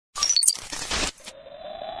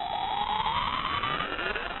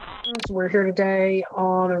We're here today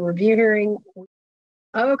on a review hearing.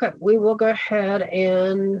 Okay, we will go ahead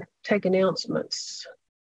and take announcements.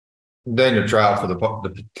 Daniel Trout for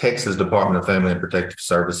the Texas Department of Family and Protective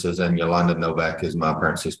Services, and Yolanda Novak is my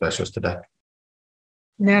pregnancy specialist today.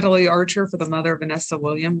 Natalie Archer for the mother, Vanessa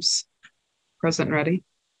Williams, present and ready.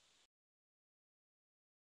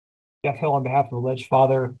 Jeff Hill on behalf of the alleged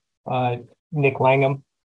father, Nick Langham.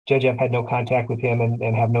 Judge, I've had no contact with him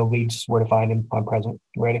and have no leads where to find him. I'm present.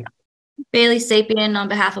 Ready? Bailey Sapien on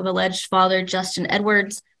behalf of alleged father Justin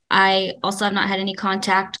Edwards. I also have not had any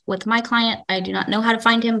contact with my client. I do not know how to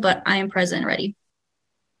find him, but I am present and ready.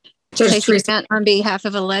 Judge Teresa on behalf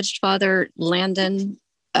of alleged father Landon,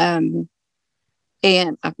 and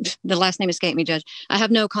the last name escaped me, Judge. I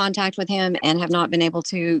have no contact with him and have not been able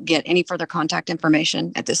to get any further contact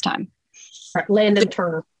information at this time. Right, Landon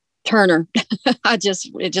Turner.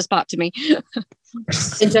 It just popped to me.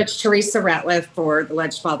 And Judge Teresa Ratliff for the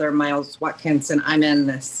alleged father Miles Watkins, and I'm in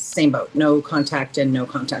the same boat. No contact and no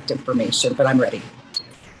contact information, but I'm ready.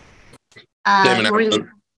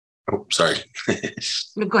 Sorry.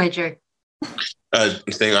 Go ahead, Jerry. I was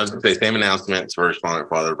going to say same announcements for respondent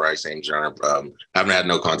father Bryce James Turner. I haven't had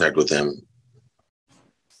no contact with him.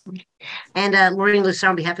 And Maureen Lucer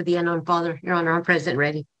on behalf of the unknown father. Your Honor, I'm present,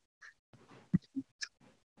 ready.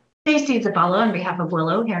 Stacey Zaballo on behalf of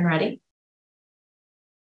Willow, here and ready.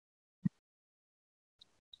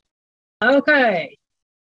 Okay.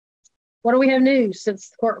 What do we have new since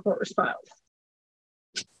the court report was filed?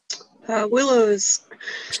 Willow is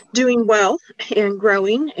doing well and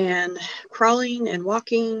growing and crawling and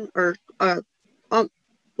walking, or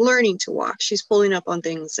learning to walk. She's pulling up on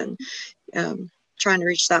things and trying to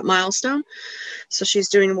reach that milestone. So she's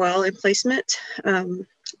doing well in placement.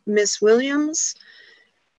 Miss Williams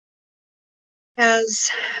has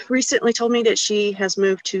recently told me that she has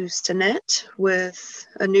moved to Stinnett with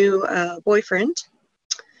a new boyfriend.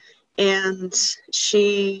 And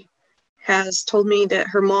she has told me that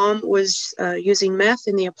her mom was using meth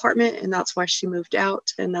in the apartment, and that's why she moved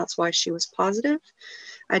out, and that's why she was positive.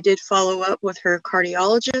 I did follow up with her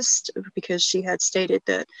cardiologist because she had stated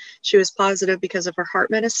that she was positive because of her heart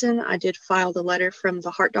medicine. I did file the letter from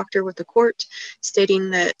the heart doctor with the court stating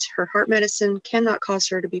that her heart medicine cannot cause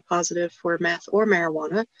her to be positive for meth or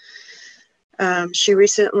marijuana. She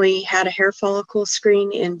recently had a hair follicle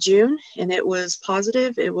screen in June, and it was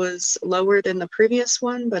positive. It was lower than the previous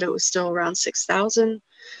one, but it was still around 6,000.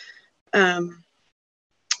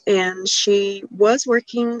 And she was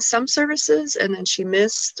working some services, and then she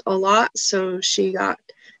missed a lot. So she got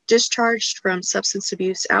discharged from substance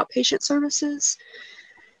abuse outpatient services.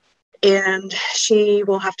 And she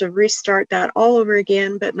will have to restart that all over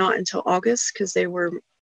again, but not until August, because they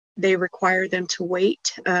require them to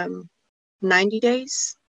wait 90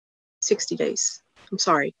 days, 60 days. I'm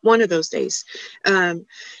sorry, one of those days. And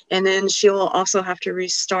then she'll also have to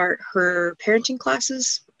restart her parenting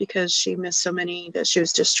classes because she missed so many that she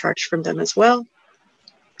was discharged from them as well.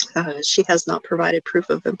 She has not provided proof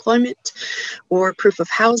of employment or proof of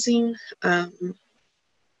housing.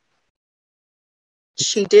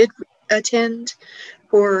 She did attend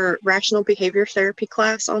her rational behavior therapy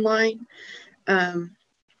class online.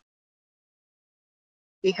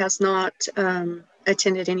 She has not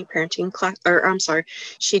attended any parenting class, or I'm sorry,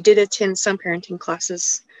 she did attend some parenting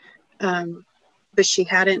classes, but she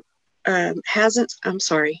hasn't, I'm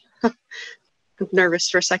sorry, I'm nervous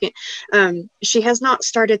for a second. She has not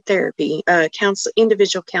started therapy,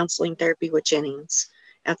 individual counseling therapy with Jennings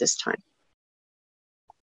at this time.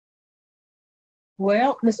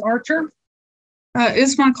 Well, Miss Archer?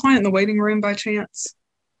 Is my client in the waiting room by chance?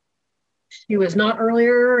 She was not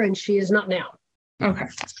earlier, and she is not now. Okay.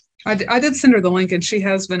 I did send her the link, and she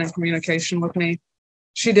has been in communication with me.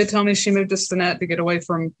 She did tell me she moved to Stinnett to get away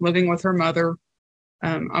from living with her mother.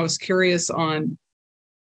 I was curious on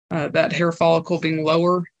that hair follicle being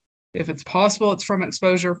lower. If it's possible, it's from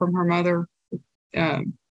exposure from her mother.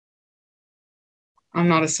 I'm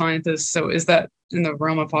not a scientist, so is that in the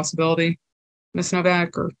realm of possibility, Ms.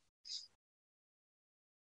 Novak? Or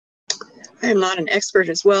I am not an expert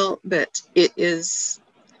as well, but it is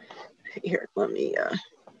here. Let me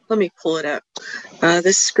pull it up.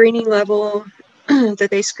 The screening level that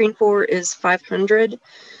they screen for is 500.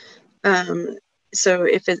 So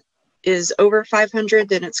if it is over 500,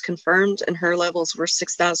 then it's confirmed, and her levels were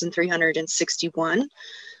 6,361.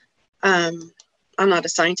 I'm not a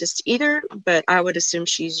scientist either, but I would assume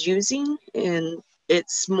she's using, and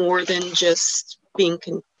it's more than just being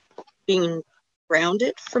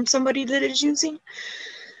grounded from somebody that is using.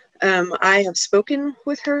 I have spoken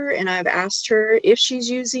with her, and I've asked her if she's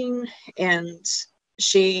using, and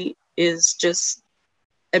she is just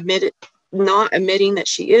not admitting that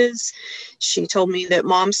she is. She told me that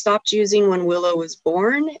mom stopped using when Willow was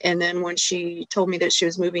born. And then when she told me that she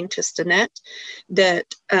was moving to Stinnett, that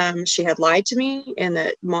she had lied to me and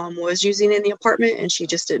that mom was using in the apartment and she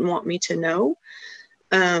just didn't want me to know.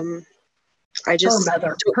 Her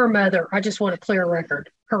mother. I just want a clear record.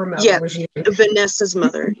 Her mother, yeah, was you. Vanessa's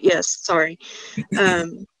mother. Yes, sorry.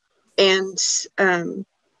 I've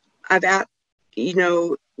at,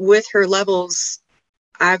 with her levels,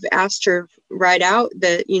 I've asked her right out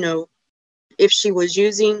that, if she was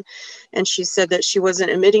using, and she said that she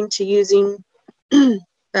wasn't admitting to using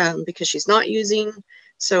because she's not using.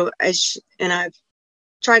 So I've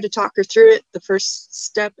tried to talk her through it. The first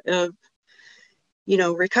step of,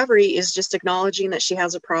 recovery is just acknowledging that she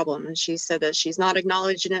has a problem. And she said that she's not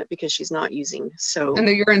acknowledging it because she's not using. So, and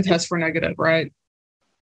the urine tests were negative, right?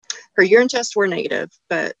 Her urine tests were negative,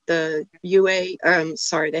 but the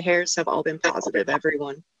the hairs have all been positive,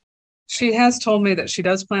 everyone. She has told me that she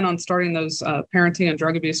does plan on starting those parenting and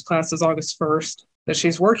drug abuse classes August 1st, that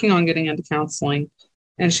she's working on getting into counseling,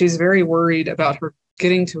 and she's very worried about her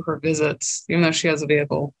getting to her visits, even though she has a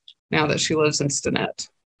vehicle now that she lives in Stinnett.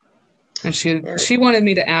 And she wanted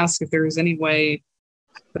me to ask if there was any way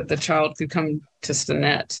that the child could come to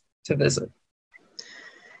Stinnett to visit.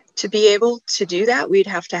 To be able to do that, we'd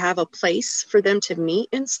have to have a place for them to meet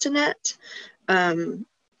in Stinnett.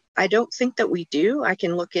 I don't think that we do. I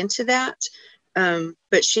can look into that.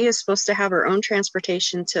 But she is supposed to have her own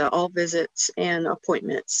transportation to all visits and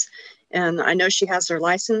appointments. And I know she has her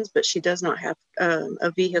license, but she does not have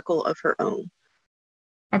a vehicle of her own.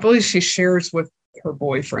 I believe she shares with her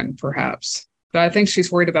boyfriend, perhaps. But I think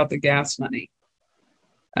she's worried about the gas money.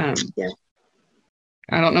 Yeah.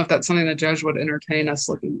 I don't know if that's something the judge would entertain us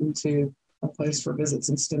looking into a place for visits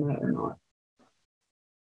in Stinnett or not.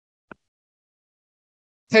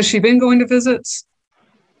 Has she been going to visits?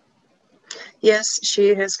 Yes, she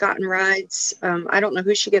has gotten rides. I don't know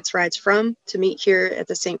who she gets rides from to meet here at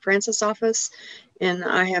the St. Francis office. And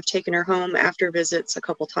I have taken her home after visits a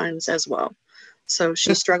couple times as well. So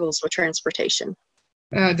she struggles with transportation.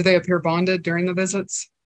 Do they appear bonded during the visits?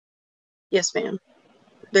 Yes, ma'am.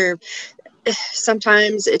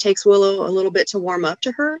 Sometimes it takes Willow a little bit to warm up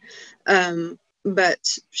to her,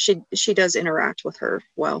 but she does interact with her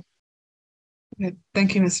well. Okay.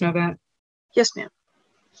 Thank you, Ms. Novak. Yes, ma'am.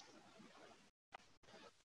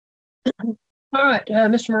 All right,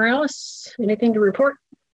 Mr. Morales, anything to report?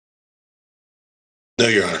 No,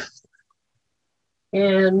 Your Honor.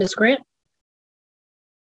 And Ms. Grant?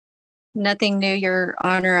 Nothing new, Your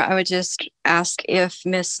Honor. I would just ask if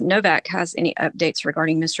Ms. Novak has any updates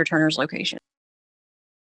regarding Mr. Turner's location.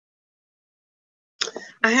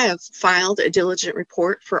 I have filed a diligent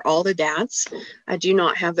report for all the dads. I do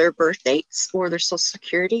not have their birth dates or their social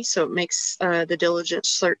security, so it makes the diligent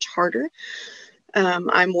search harder.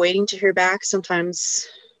 I'm waiting to hear back. Sometimes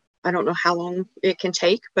I don't know how long it can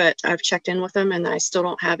take, but I've checked in with them and I still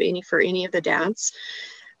don't have any for any of the dads.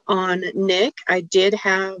 On Nick, I did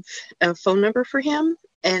have a phone number for him,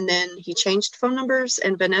 and then he changed phone numbers,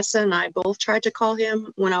 and Vanessa and I both tried to call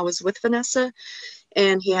him when I was with Vanessa,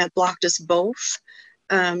 and he had blocked us both.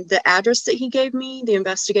 The address that he gave me, the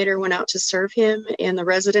investigator went out to serve him, and the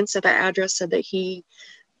residents at that address said that he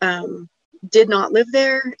did not live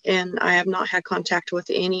there, and I have not had contact with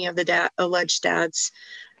any of the alleged dads.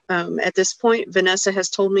 At this point, Vanessa has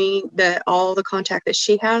told me that all the contact that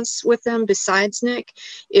she has with them besides Nick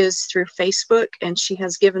is through Facebook, and she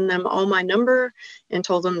has given them all my number and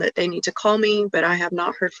told them that they need to call me, but I have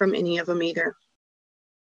not heard from any of them either.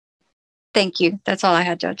 Thank you. That's all I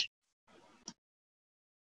had, Judge.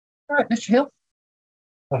 All right, Mr. Hill.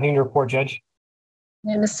 Nothing to report, Judge.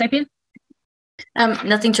 And Ms. Sapien?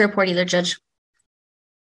 Nothing to report either, Judge.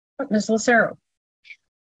 Ms. Lucero?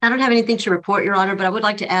 I don't have anything to report, Your Honor, but I would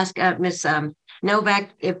like to ask Ms. Novak,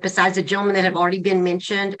 if besides the gentlemen that have already been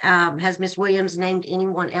mentioned, has Ms. Williams named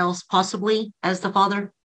anyone else possibly as the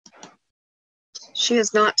father? She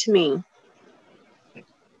is not to me.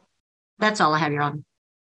 That's all I have, Your Honor.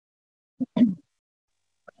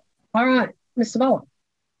 All right, Ms. Sabala.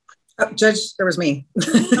 Oh, Judge, there was me.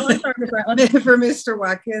 Oh, I'm sorry, Ms. Ratliff. For Mr.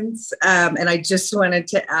 Watkins. And I just wanted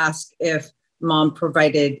to ask if Mom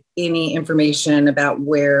provided any information about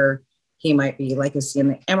where he might be, like is he in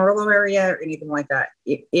the Amarillo area or anything like that?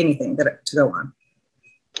 Anything that to go on.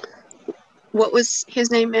 What was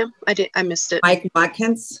his name, ma'am? I missed it. Mike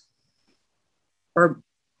Watkins or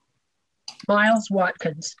Miles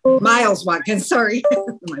Watkins. Miles Watkins. Sorry,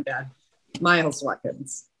 my bad. Miles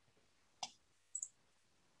Watkins.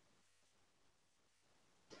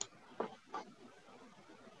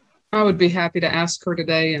 I would be happy to ask her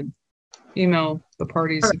today and email the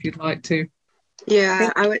parties if you'd like to.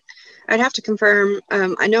 Yeah, I'd have to confirm.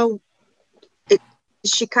 I know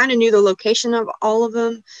she kind of knew the location of all of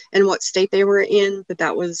them and what state they were in, but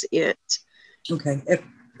that was it. Okay. If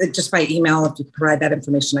just by email, if you could provide that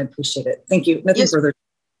information, I'd appreciate it. Thank you. Nothing further.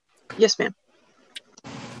 Yes, ma'am.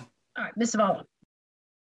 All right, Ms. Zavala.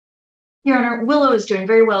 Your Honor, Willow is doing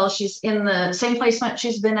very well. She's in the same placement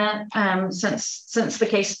she's been at since the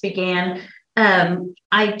case began.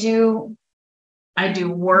 I do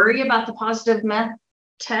worry about the positive meth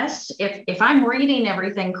test. If I'm reading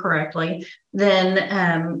everything correctly,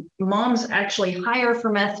 then mom's actually higher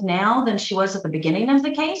for meth now than she was at the beginning of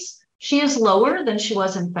the case. She is lower than she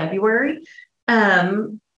was in February.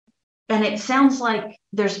 And it sounds like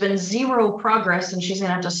there's been zero progress and she's going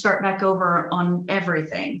to have to start back over on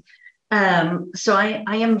everything. So I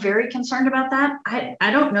am very concerned about that.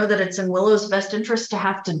 I don't know that it's in Willow's best interest to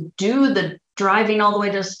have to do the driving all the way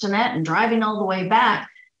to Stinnett and driving all the way back,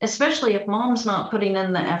 especially if mom's not putting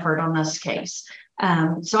in the effort on this case.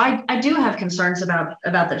 So I do have concerns about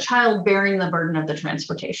the child bearing the burden of the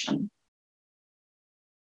transportation.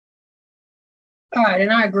 All right,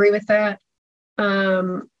 and I agree with that.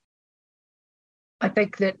 I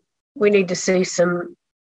think that we need to see some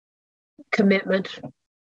commitment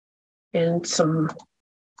and some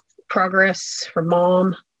progress from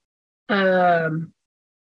mom. You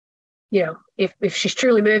know, if she's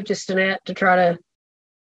truly moved to Stinnett to try to,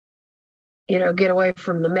 you know, get away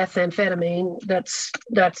from the methamphetamine,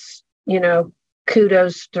 that's you know,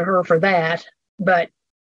 kudos to her for that. But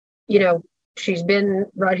you know, she's been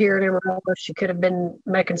right here in Amarillo. She could have been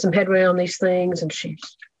making some headway on these things, and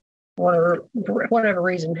she's whatever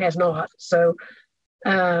reason has not. So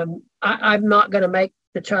I'm not going to make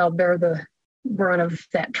the child bear the brunt of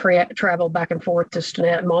that travel back and forth to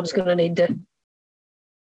Stinnett. Mom's going to need to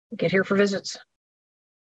get here for visits.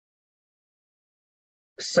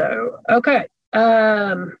 So, okay.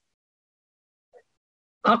 I'll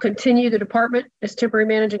continue the department as temporary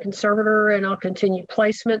managing conservator, and I'll continue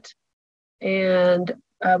placement. And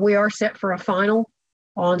we are set for a final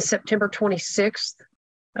on September 26th,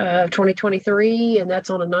 2023, and that's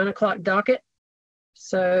on a 9:00 docket.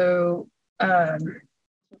 So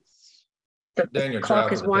the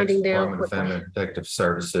clock is winding down. Department of Family and Protective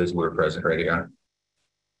Services, we're present, ready on.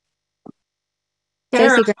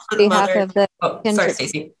 Stacey, on behalf of the sorry,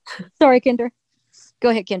 Stacey. Sorry, Kendra. Go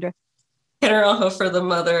ahead, Kendra. Kendra for the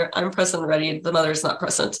mother. I'm present, ready. The mother is not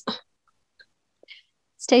present.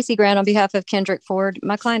 Stacey Grant on behalf of Kendrick Ford.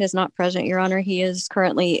 My client is not present, Your Honor. He is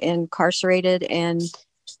currently incarcerated, and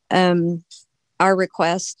our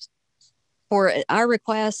request to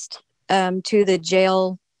the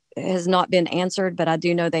jail has not been answered, but I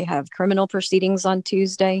do know they have criminal proceedings on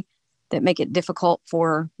Tuesday that make it difficult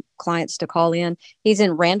for clients to call in. He's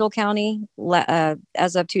in Randall County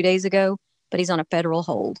as of 2 days ago, but he's on a federal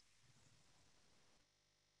hold.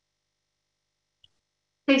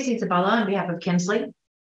 Stacey Zavala on behalf of Kinsley.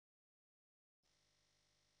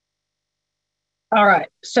 All right.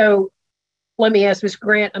 So let me ask Ms.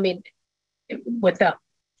 Grant, I mean, without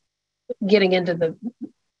getting into the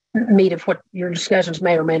meat of what your discussions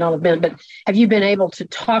may or may not have been, but have you been able to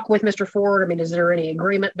talk with Mr. Ford? I mean, is there any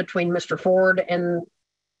agreement between Mr. Ford and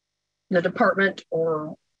the department,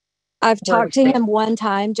 or? I've talked to him one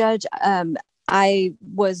time, Judge. I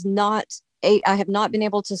have not been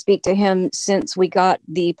able to speak to him since we got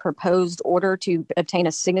the proposed order to obtain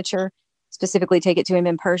a signature, specifically take it to him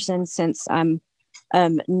in person, since I'm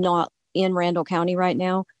not in Randall County right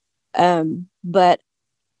now. But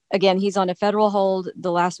again, he's on a federal hold.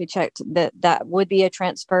 The last we checked, that would be a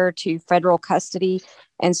transfer to federal custody.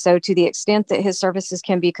 And so to the extent that his services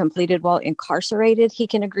can be completed while incarcerated, he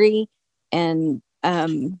can agree. And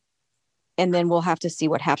then we'll have to see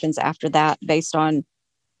what happens after that based on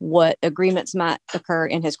what agreements might occur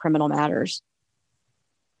in his criminal matters.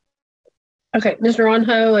 Okay, Mr.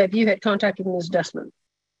 Onho, have you had contact with Ms. Dustman?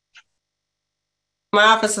 My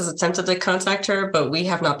office has attempted to contact her, but we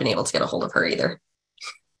have not been able to get a hold of her either.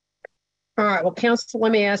 All right, well, counsel,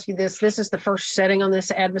 let me ask you this. This is the first setting on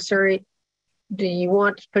this adversary. Do you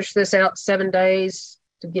want to push this out 7 days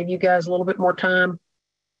to give you guys a little bit more time?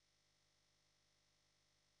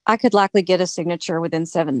 I could likely get a signature within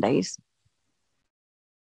 7 days.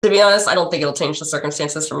 To be honest, I don't think it'll change the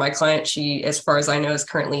circumstances for my client. She, as far as I know, is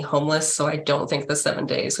currently homeless, so I don't think the 7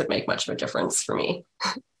 days would make much of a difference for me.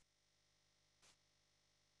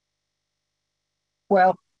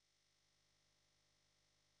 Well,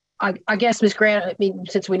 I guess, Ms. Grant, I mean,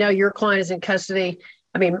 since we know your client is in custody,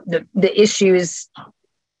 I mean, the issue is,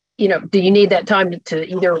 you know, do you need that time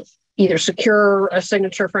to either secure a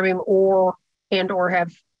signature from him or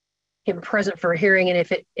have him present for a hearing, and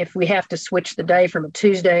if we have to switch the day from a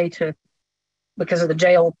Tuesday to because of the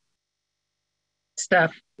jail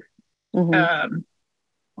stuff, to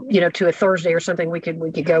a Thursday or something, we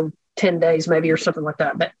could go 10 days maybe or something like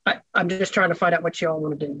that. But I'm just trying to find out what you all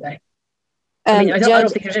want to do today. I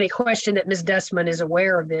don't think there's any question that Ms. Dustman is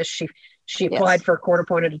aware of this. She applied for a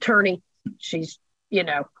court-appointed attorney. She's,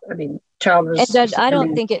 child was. And Judge, I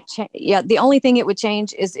don't think it. The only thing it would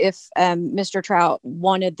change is if Mr. Trout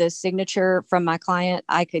wanted the signature from my client,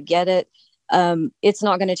 I could get it. It's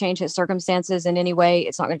not going to change his circumstances in any way.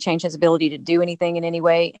 It's not going to change his ability to do anything in any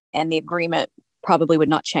way, and the agreement probably would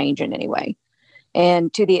not change in any way.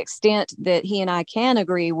 And to the extent that he and I can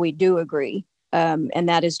agree, we do agree, and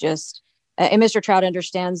that is just. And Mr. Trout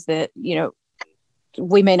understands that,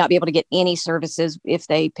 we may not be able to get any services if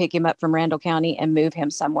they pick him up from Randall County and move him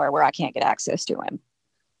somewhere where I can't get access to him.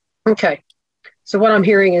 Okay. So what I'm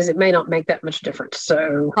hearing is it may not make that much difference.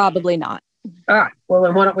 So probably not. All right. Well,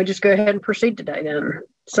 then why don't we just go ahead and proceed today then?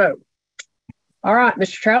 So, all right,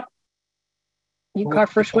 Mr. Trout, you call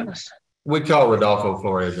first witness. We call Rodolfo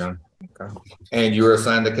Flores, John. Okay. And you were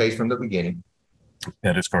assigned the case from the beginning.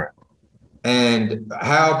 That is correct. And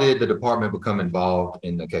how did the department become involved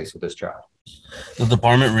in the case with this child? The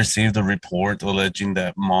department received a report alleging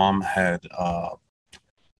that mom had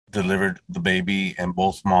delivered the baby, and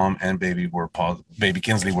both mom and baby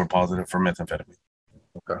Kinsley were positive for methamphetamine.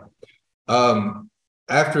 Okay.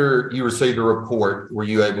 After you received the report, were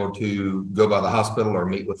you able to go by the hospital or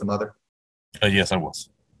meet with the mother? Yes, I was.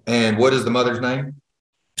 And what is the mother's name?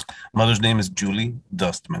 Mother's name is Julie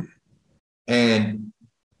Dustman. And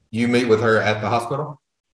you meet with her at the hospital?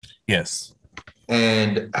 Yes.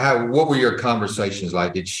 And what were your conversations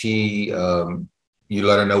like? Did she, you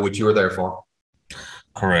let her know what you were there for?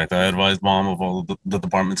 Correct. I advised mom of all of the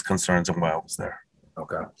department's concerns and why I was there.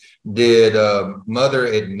 Okay. Did mother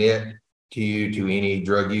admit to you to any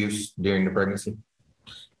drug use during the pregnancy?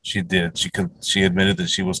 She did. She admitted that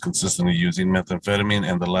she was consistently using methamphetamine,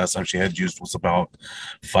 and the last time she had used was about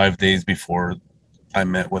 5 days before I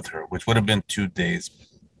met with her, which would have been 2 days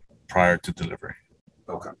prior to delivery.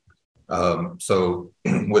 Okay. So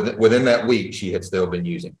within that week, she had still been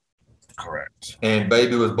using. Correct. And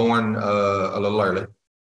baby was born a little early.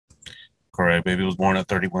 Correct. Baby was born at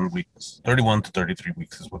 31 weeks. 31 to 33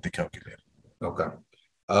 weeks is what they calculated. Okay.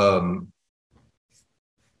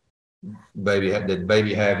 Did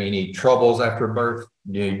baby have any troubles after birth?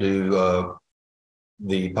 Did you do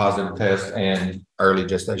the positive test and early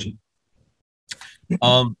gestation?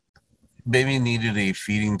 Baby needed a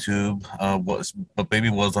feeding tube, but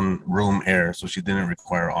baby was on room air, so she didn't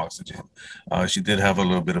require oxygen. She did have a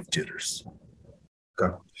little bit of jitters.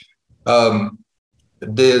 Okay.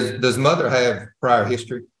 Does mother have prior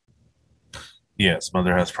history? Yes,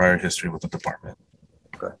 mother has prior history with the department.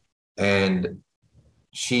 Okay. And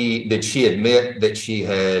did she admit that she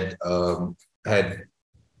had had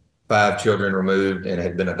 5 children removed and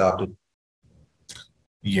had been adopted?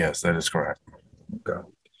 Yes, that is correct. Okay.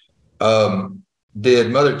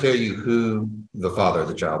 Did mother tell you who the father of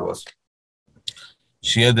the child was?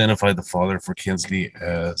 She identified the father for Kinsley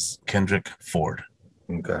as Kendrick Ford.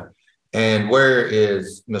 Okay. And where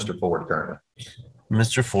is Mr. Ford currently?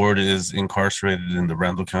 Mr. Ford is incarcerated in the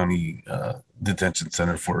Randall County Detention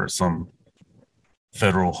Center for some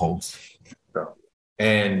federal holds. Okay.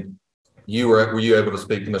 And were you able to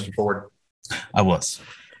speak to Mr. Ford? I was.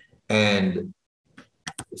 And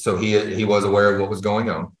so he was aware of what was going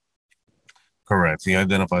on? Correct. He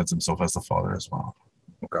identifies himself as the father as well.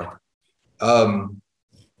 Okay.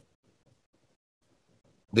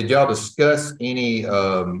 Did y'all discuss any,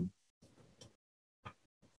 did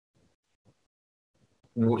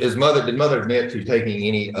mother admit to taking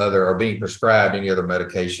any other or being prescribed any other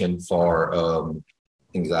medication for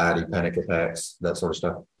anxiety, panic attacks, that sort of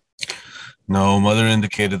stuff? No, mother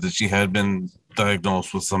indicated that she had been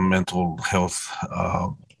diagnosed with some mental health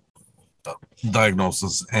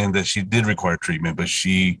diagnosis and that she did require treatment, but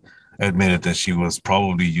she admitted that she was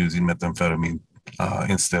probably using methamphetamine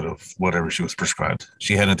instead of whatever she was prescribed.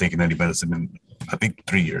 She hadn't taken any medicine in, I think,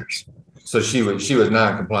 3 years. So she was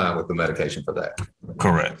non-compliant with the medication for that?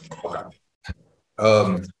 Correct. Okay.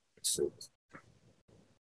 Let's see.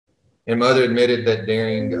 And mother admitted that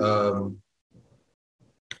during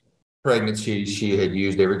pregnancy, she had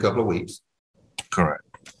used every couple of weeks? Correct.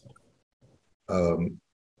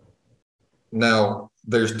 Now,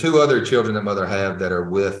 there's 2 other children that mother have that are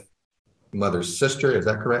with mother's sister. Is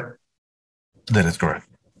that correct? That is correct.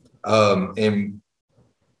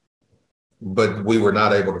 But we were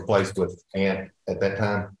not able to place with aunt at that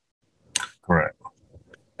time? Correct.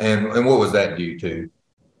 And what was that due to?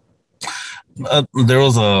 There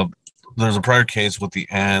was a There's a prior case with the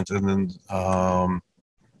aunt, and then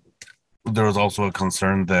there was also a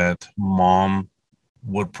concern that mom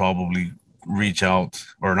would probably reach out,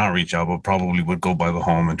 or not reach out, but probably would go by the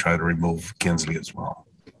home and try to remove Kinsley as well.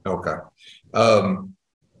 Okay.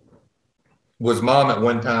 Was mom at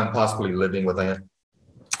one time possibly living with aunt?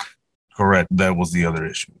 Correct. That was the other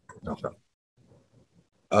issue. Okay.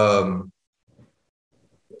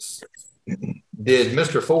 Did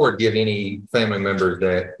Mr. Ford give any family members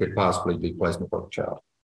that could possibly be placement for the child?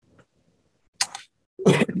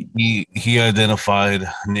 He identified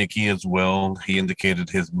Nikki as well. He indicated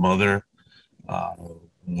his mother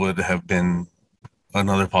would have been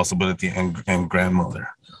another possibility, and grandmother.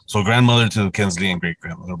 So grandmother to Kinsley and great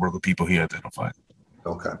grandmother were the people he identified.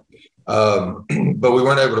 Okay. But we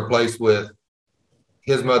weren't able to place with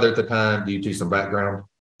his mother at the time due to some background.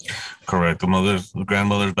 Correct. The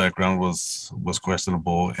grandmother's background was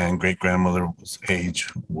questionable, and great grandmother's age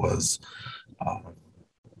was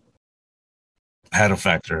had a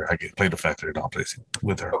factor. Played a factor in not placing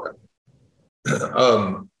with her. Okay.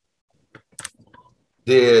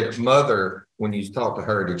 Did mother, when you talked to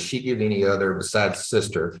her, did she give any other, besides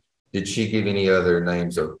sister, did she give any other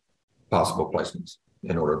names of possible placements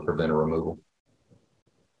in order to prevent a removal?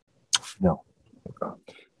 No. Okay.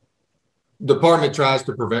 Department tries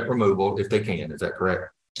to prevent removal if they can. Is that correct?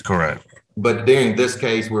 Correct. But during this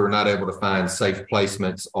case, we were not able to find safe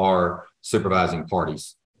placements or supervising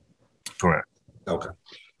parties. Correct. Okay.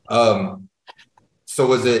 So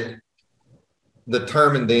was it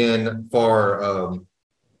determined then for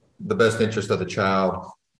the best interest of the child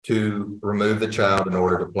to remove the child in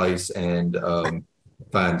order to place and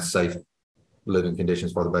find safe living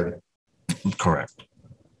conditions for the baby? Correct.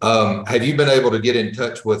 Have you been able to get in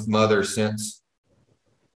touch with mother since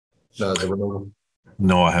the removal?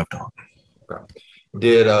 No, I have not. Okay.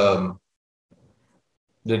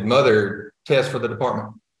 Did mother test for the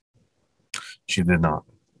department? She did not.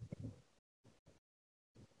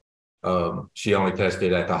 She only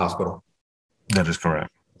tested at the hospital? That is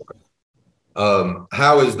correct. Okay.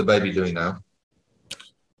 How is the baby doing now?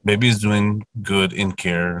 Baby is doing good in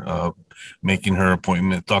care, making her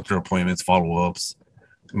doctor appointments, follow-ups,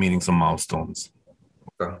 meeting some milestones.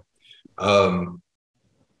 Okay. And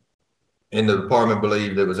the department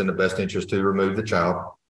believed it was in the best interest to remove the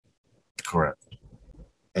child? Correct.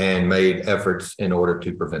 And made efforts in order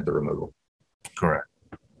to prevent the removal? Correct.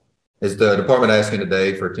 Is the department asking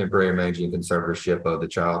today for temporary managing conservatorship of the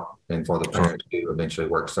child and for the parent to eventually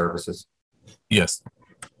work services? Yes.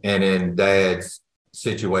 And in dad's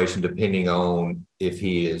situation, depending on if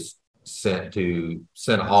he is sent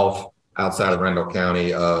off outside of Randall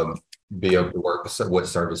County, be able to work, what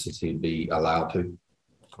services he'd be allowed to?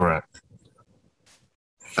 Correct.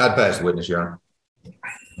 I'd pass the witness, Your Honor.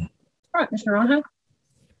 All right, Mr. Ronho.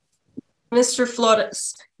 Mr.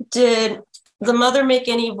 Flores, did the mother make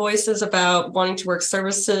any voices about wanting to work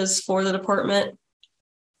services for the department?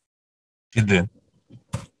 It did.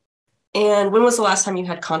 And when was the last time you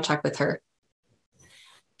had contact with her?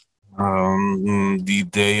 The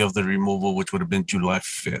day of the removal, which would have been July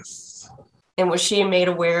 5th. And was she made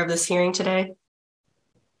aware of this hearing today?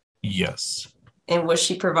 Yes. And was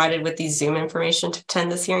she provided with the Zoom information to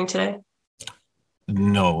attend this hearing today?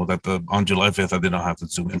 No, on July 5th, I did not have the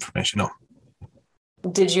Zoom information. No.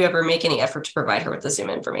 Did you ever make any effort to provide her with the Zoom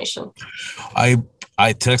information? I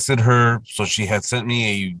texted her, so she had sent me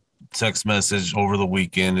a text message over the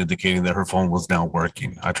weekend indicating that her phone was now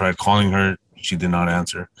working. I tried calling her, she did not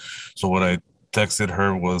answer. So what I texted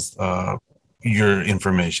her was your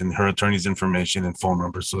information, her attorney's information and phone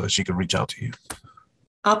number so that she could reach out to you.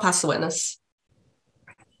 I'll pass the witness.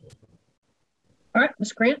 All right,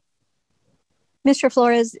 Ms. Grant. Mr.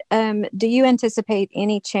 Flores, do you anticipate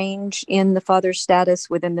any change in the father's status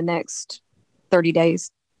within the next 30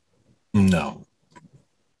 days? No.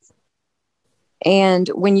 And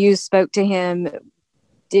when you spoke to him,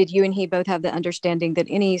 did you and he both have the understanding that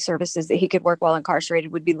any services that he could work while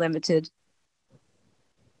incarcerated would be limited?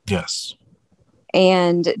 Yes.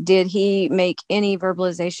 And did he make any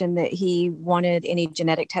verbalization that he wanted any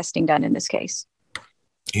genetic testing done in this case?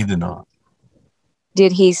 He did not.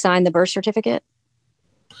 Did he sign the birth certificate?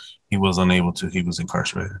 He was unable to. He was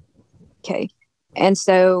incarcerated. Okay. And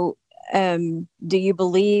so do you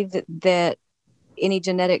believe that any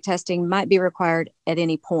genetic testing might be required at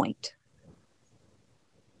any point?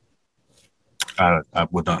 I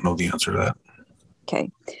would not know the answer to that. Okay.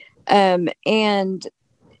 And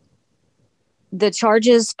the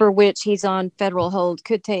charges for which he's on federal hold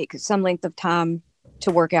could take some length of time to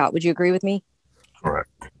work out. Would you agree with me? Correct.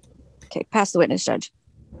 Okay. Pass the witness, Judge.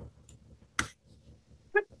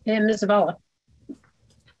 And Ms. Zavala.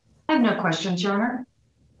 I have no questions, Your Honor.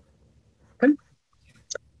 Good.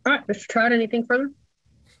 All right, Mr. Trout, anything further?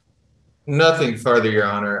 Nothing further, Your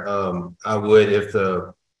Honor. I would, if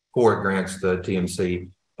the court grants the TMC,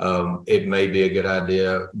 it may be a good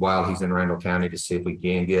idea while he's in Randall County to see if we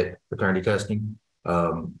can get paternity testing,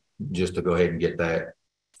 just to go ahead and get that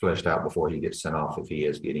fleshed out before he gets sent off if he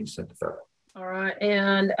is getting sent to federal. All right,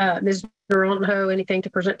 and Ms. Duranho, anything to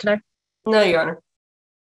present today? No, Your Honor.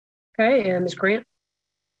 Okay, and Ms. Grant?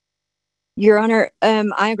 Your Honor,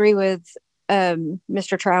 I agree with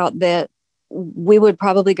Mr. Trout that we would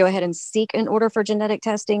probably go ahead and seek an order for genetic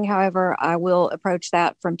testing. However, I will approach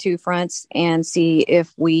that from two fronts and see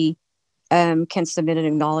if we can submit an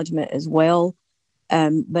acknowledgement as well.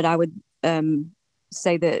 But I would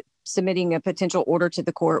say that submitting a potential order to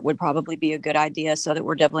the court would probably be a good idea so that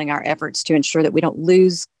we're doubling our efforts to ensure that we don't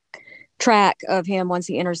lose track of him once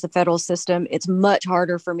he enters the federal system. It's much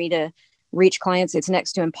harder for me to reach clients. It's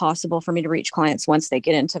next to impossible for me to reach clients once they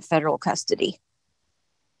get into federal custody.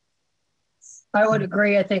 I would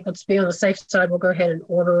agree. I think let's be on the safe side. We'll go ahead and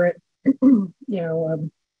order it.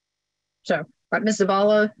 So, right, Ms.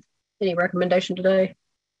 Zavala, any recommendation today?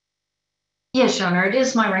 Yes, Your Honor. It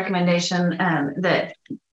is my recommendation that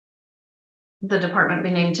the department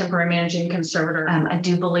be named temporary managing conservator. I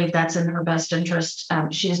do believe that's in her best interest.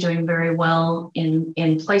 She is doing very well in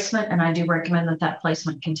placement, and I do recommend that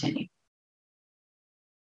placement continue.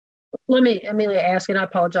 Let me immediately ask, and I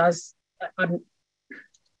apologize, I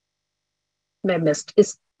may have missed.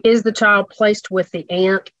 Is the child placed with the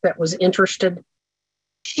aunt that was interested?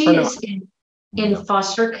 She is in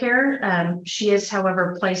foster care. She is,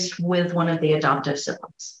 however, placed with one of the adoptive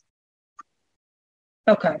siblings.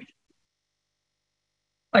 Okay.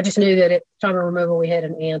 I just knew that at time of removal, we had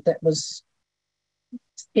an aunt that was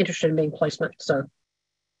interested in being placement. So,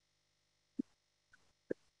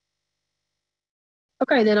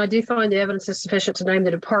 okay, then I do find the evidence is sufficient to name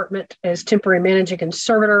the department as temporary managing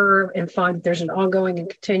conservator and find that there's an ongoing and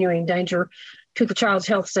continuing danger to the child's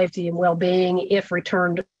health, safety, and well-being if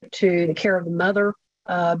returned to the care of the mother,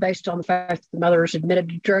 based on the fact that the mother is admitted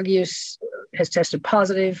to drug use, has tested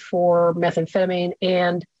positive for methamphetamine,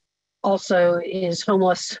 and also is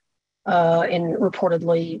homeless and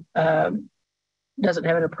reportedly doesn't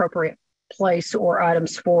have an appropriate place or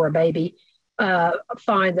items for a baby.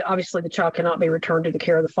 Find that obviously the child cannot be returned to the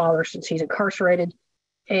care of the father since he's incarcerated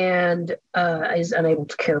and is unable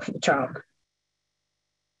to care for the child.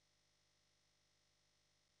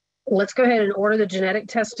 Let's go ahead and order the genetic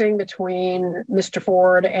testing between Mr.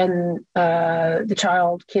 Ford and the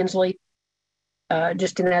child, Kinsley,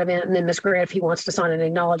 just in that event. And then Ms. Grant, if he wants to sign an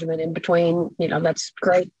acknowledgement in between, that's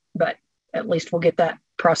great, but at least we'll get that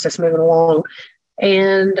process moving along.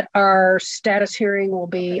 And our status hearing will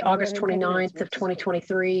be August 29th of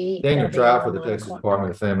 2023. Daniel Trout for the Texas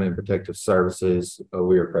Department of Family and Protective Services.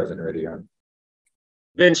 We are present, ready on.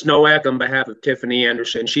 Vince Nowak on behalf of Tiffany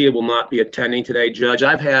Anderson. She will not be attending today, Judge.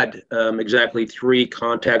 I've had exactly 3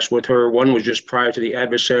 contacts with her. One was just prior to the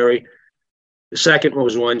adversary. The second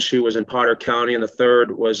was when she was in Potter County, and the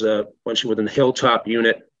third was when she was in the Hilltop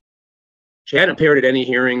unit. She hadn't appeared at any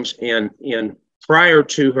hearings, and prior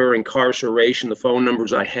to her incarceration, the phone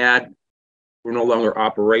numbers I had were no longer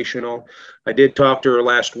operational. I did talk to her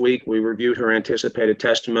last week. We reviewed her anticipated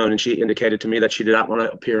testimony, and she indicated to me that she did not want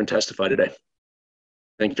to appear and testify today.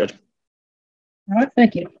 Thank you, Judge. All right,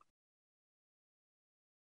 thank you.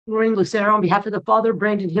 Maureen Lucero on behalf of the father,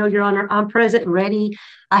 Brandon Hill, Your Honor. I'm present and ready.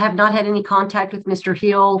 I have not had any contact with Mr.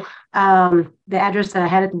 Hill. The address that I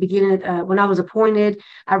had at the beginning, when I was appointed,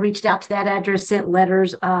 I reached out to that address, sent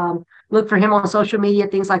letters, looked for him on social media,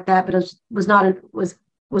 things like that, but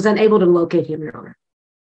was unable to locate him, Your Honor.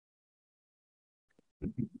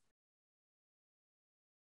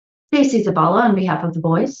 Stacey Zabala on behalf of the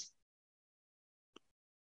boys.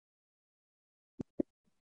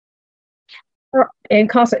 And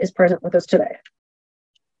Casa is present with us today.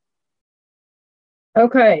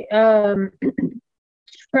 Okay. How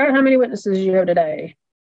many witnesses do you have today?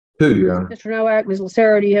 2, Your Honor. Mr. Nowak, Ms.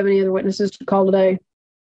 Lucero, do you have any other witnesses to call today?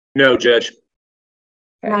 No, Judge.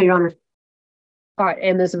 No, Your Honor. All right.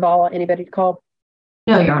 And Ms. Zavala, anybody to call?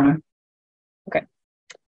 No, Your Honor. Okay.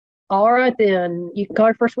 All right, then. You can call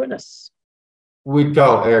your first witness. We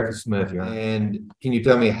called Erica Smith, Your Honor. And can you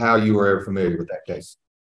tell me how you were ever familiar with that case?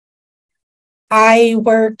 I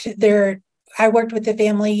worked with the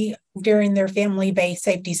family during their family-based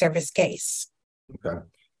safety service case. Okay.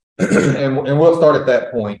 and we'll start at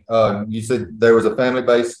that point. You said there was a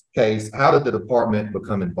family-based case. How did the department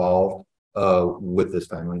become involved with this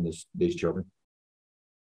family and these children?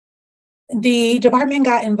 The department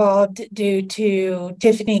got involved due to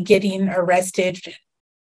Tiffany getting arrested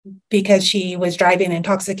because she was driving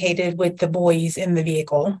intoxicated with the boys in the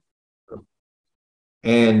vehicle.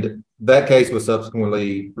 And that case was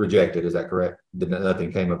subsequently rejected. Is that correct?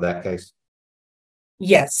 Nothing came of that case?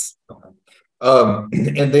 Yes.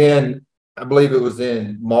 And then I believe it was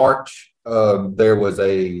in March, there was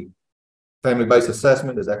a family-based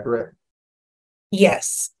assessment. Is that correct?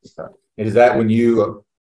 Yes. Okay. And is that when you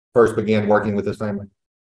first began working with this family?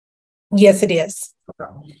 Yes, it is.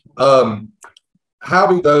 Okay. How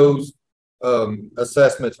do those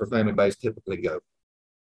assessments for family-based typically go?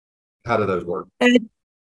 How do those work?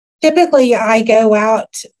 Typically, I go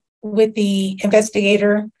out with the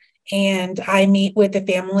investigator and I meet with the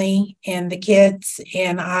family and the kids,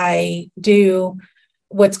 and I do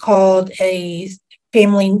what's called a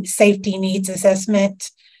family safety needs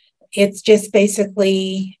assessment. It's just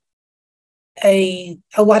basically a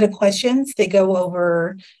lot of questions that go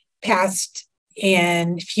over past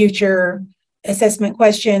and future assessment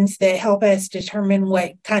questions that help us determine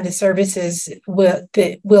what kind of services will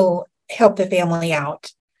help the family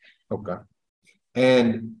out. Okay.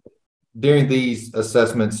 And during these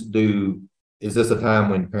assessments, is this a time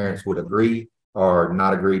when parents would agree or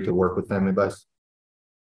not agree to work with family-based?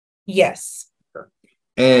 Yes. Okay.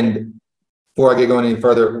 And before I get going any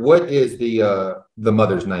further, what is the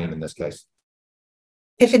mother's name in this case?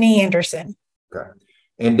 Tiffany Anderson. Okay.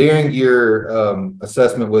 And during your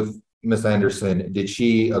assessment with Miss Anderson, did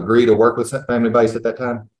she agree to work with family-based at that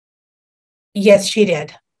time? Yes, she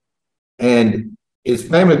did. And is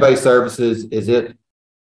family-based services, is it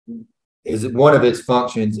one of its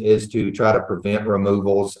functions is to try to prevent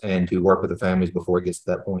removals and to work with the families before it gets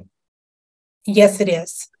to that point? Yes, it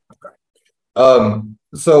is. Okay.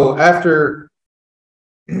 So after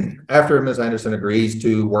Ms. Anderson agrees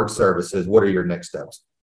to work services, what are your next steps?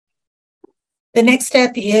 The next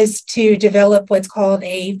step is to develop what's called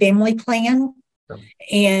a family plan. Okay.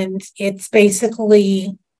 And it's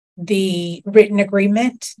basically the written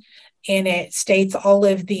agreement, and it states all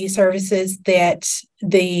of the services that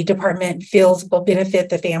the department feels will benefit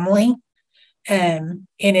the family. And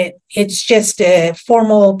it's just a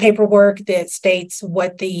formal paperwork that states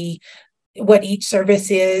what each service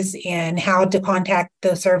is and how to contact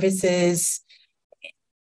those services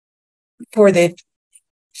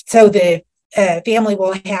so the family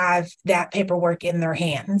will have that paperwork in their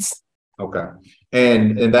hands. Okay.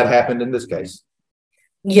 And that happened in this case?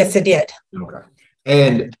 Yes, it did. Okay.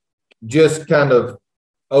 And just kind of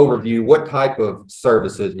overview, what type of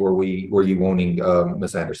services were you wanting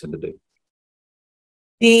Ms. Anderson to do?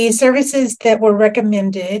 The services that were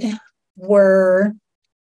recommended were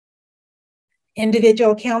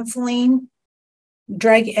individual counseling,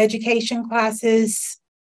 drug education classes,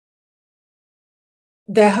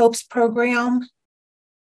 the HOPES program,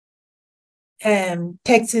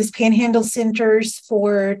 Texas Panhandle Centers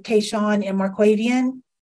for Tayshawn and Marquavian,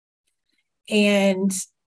 and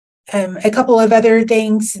a couple of other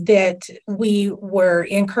things that we were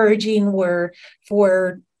encouraging were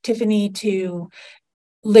for Tiffany to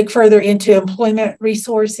look further into employment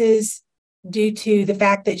resources due to the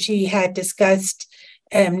fact that she had discussed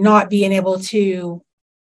not being able to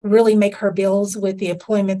really make her bills with the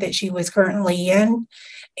employment that she was currently in,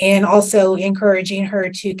 and also encouraging her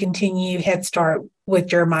to continue Head Start with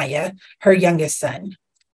Jeremiah, her youngest son.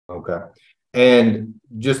 Okay. And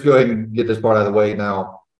just go ahead and get this part out of the way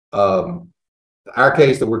now. Our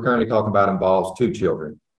case that we're currently talking about involves 2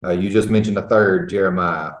 children. You just mentioned a third,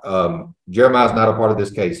 Jeremiah. Jeremiah is not a part of this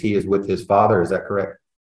case. He is with his father. Is that correct?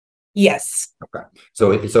 Yes. Okay.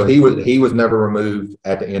 So he was never removed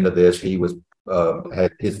at the end of this. He was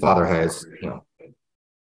his father has him.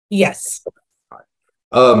 Yes.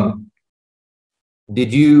 During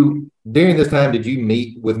this time, did you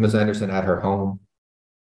meet with Ms. Anderson at her home?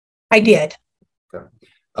 I did. Okay.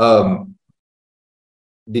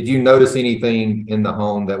 Did you notice anything in the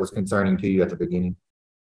home that was concerning to you at the beginning?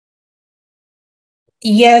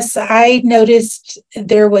 Yes, I noticed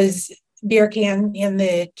there was beer can in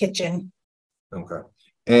the kitchen. Okay.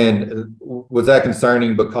 And was that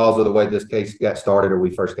concerning because of the way this case got started or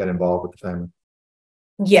we first got involved with the family?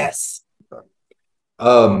 Yes. Okay.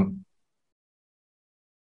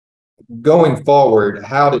 Going forward,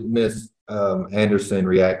 how did Ms. Anderson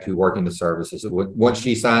react to working the services? Once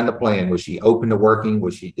she signed the plan, was she open to working?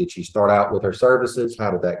 Did she start out with her services?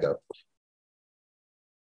 How did that go?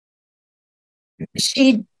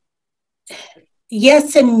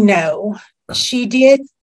 Yes and no. She did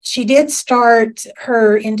start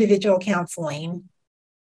her individual counseling,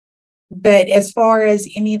 but as far as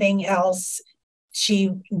anything else,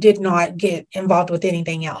 she did not get involved with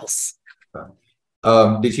anything else.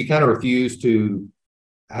 Did she kind of refuse to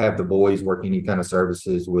have the boys work any kind of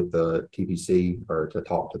services with the TPC or to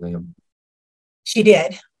talk to them? She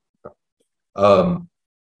did. And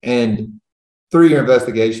through your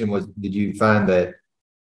investigation, did you find that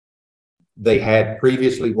they had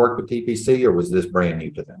previously worked with TPC, or was this brand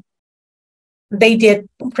new to them? They did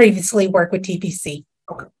previously work with TPC.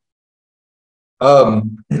 Okay.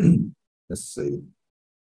 Let's see.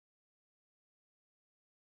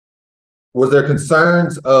 Was there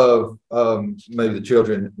concerns of maybe the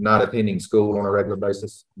children not attending school on a regular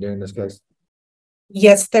basis during this case?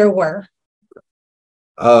 Yes, there were.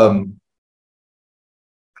 How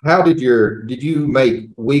did you make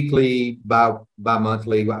weekly,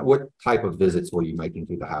 bi-monthly? What type of visits were you making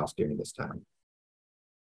to the house during this time?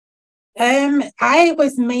 I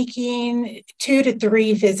was making 2 to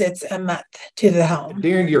 3 visits a month to the home.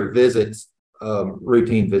 During your visits,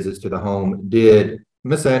 routine visits to the home, did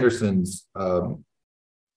Miss Anderson's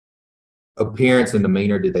appearance and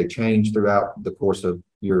demeanor, did they change throughout the course of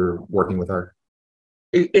your working with her?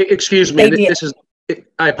 Excuse me, this is,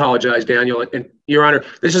 I apologize, Daniel, and Your Honor,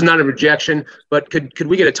 this is not a rejection, but could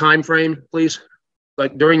we get a time frame, please?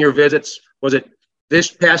 Like during your visits, was it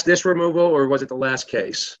past this removal, or was it the last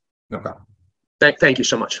case? Okay. Thank you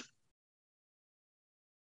so much.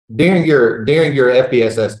 During your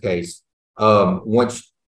FBSS case,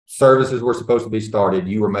 once services were supposed to be started,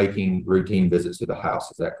 you were making routine visits to the house.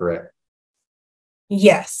 Is that correct?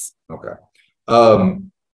 Yes. Okay.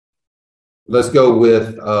 Let's go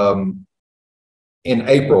with in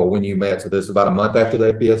April when you met. So this is about a month after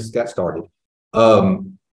the FBS got started.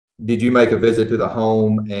 Did you make a visit to the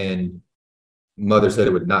home and mother said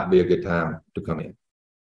it would not be a good time to come in?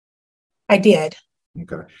 I did.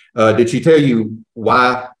 Okay. Did she tell you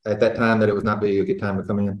why at that time that it was not be a good time to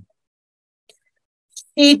come in?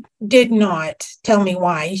 She did not tell me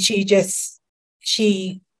why.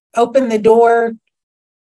 She opened the door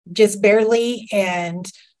just barely and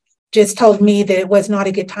just told me that it was not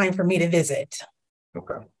a good time for me to visit.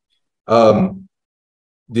 Okay.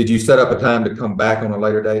 Did you set up a time to come back on a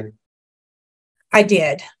later date? I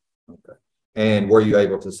did. Okay. And were you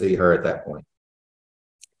able to see her at that point?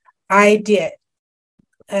 I did.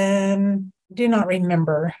 Do not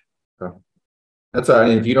remember. Okay. That's all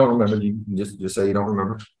right. If you don't remember, you can just say you don't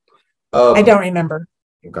remember. I don't remember.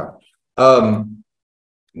 Okay.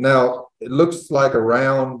 Now it looks like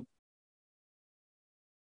around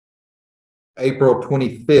April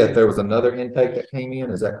 25th, there was another intake that came in.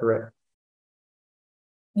 Is that correct?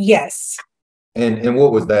 Yes. And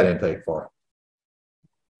what was that intake for?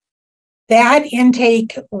 That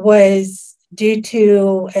intake was due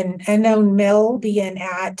to an unknown male being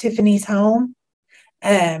at Tiffany's home.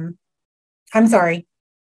 I'm sorry.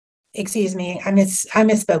 Excuse me. I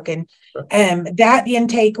misspoken. That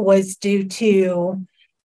intake was due to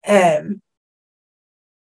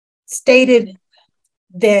stated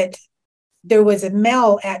that there was a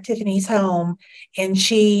male at Tiffany's home, and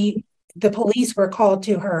the police were called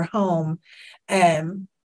to her home,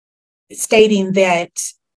 stating that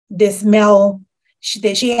this male,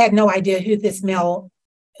 that she had no idea who this male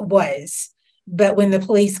was. But when the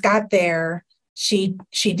police got there, she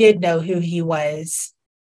did know who he was.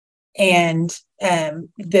 And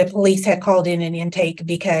the police had called in an intake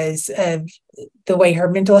because of the way her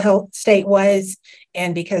mental health state was,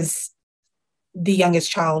 and because the youngest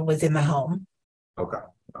child was in the home. Okay.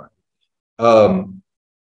 All right.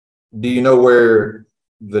 Do you know where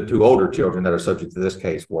the 2 older children that are subject to this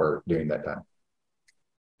case were during that time?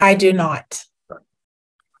 I do not. Okay.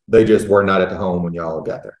 They just were not at the home when y'all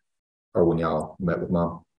got there, or when y'all met with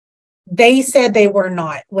mom? They said they were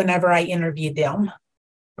not whenever I interviewed them.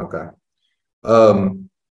 Okay.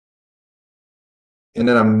 And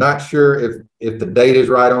then I'm not sure if the date is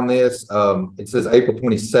right on this. It says April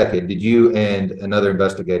 22nd. Did you and another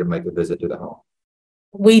investigator make a visit to the home?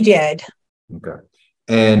 We did. Okay.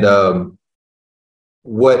 And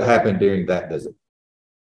what happened during that visit?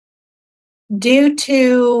 Due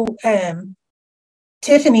to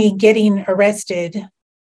Tiffany getting arrested,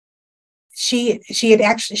 she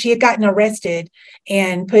had gotten arrested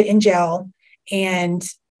and put in jail, and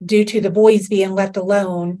due to the boys being left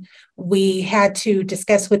alone, we had to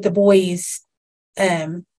discuss with the boys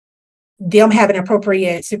them having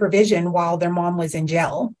appropriate supervision while their mom was in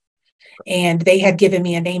jail. And they had given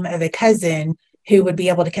me a name of a cousin who would be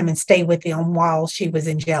able to come and stay with them while she was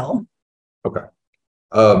in jail. Okay.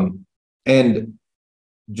 And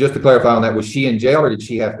just to clarify on that, was she in jail, or did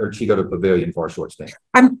she go to the pavilion for a short stint?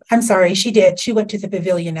 I'm sorry, she did. She went to the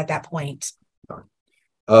pavilion at that point.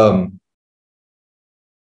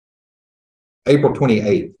 April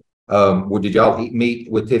 28th. Did y'all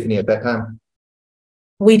meet with Tiffany at that time?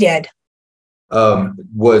 We did.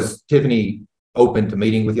 Was Tiffany open to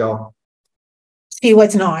meeting with y'all? She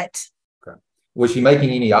was not. Okay. Was she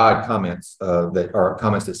making any odd comments that are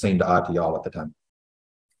comments that seemed odd to y'all at the time?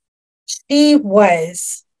 She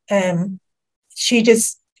was. She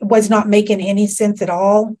just was not making any sense at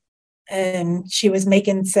all. She was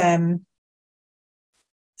making some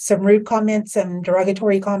rude comments, some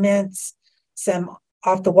derogatory comments, some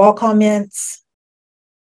off the wall comments.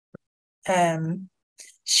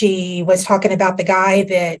 She was talking about the guy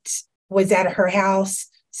that was at her house,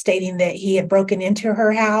 stating that he had broken into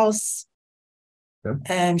her house.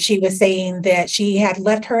 Okay. She was saying that she had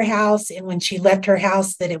left her house, and when she left her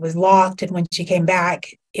house that it was locked, and when she came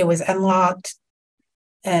back it was unlocked.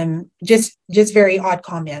 Just very odd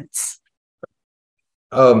comments.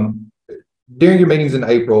 During your meetings in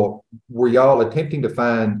April, were y'all attempting to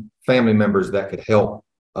find family members that could help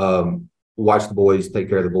watch the boys, take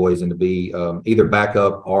care of the boys, and to be either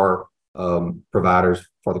backup or providers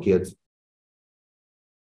for the kids?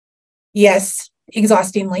 Yes,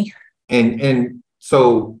 exhaustingly. And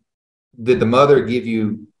so did the mother give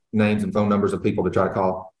you names and phone numbers of people to try to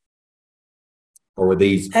call? Or were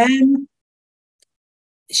these?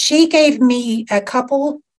 She gave me a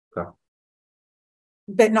couple, okay,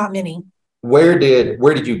 but not many. Where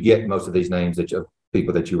did you get most of these names of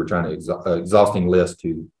people that you were trying to exhausting list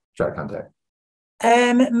to try to contact?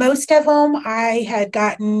 Most of them I had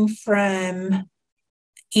gotten from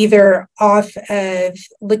either off of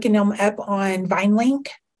looking them up on VineLink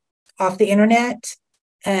off the internet.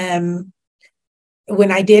 When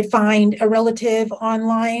I did find a relative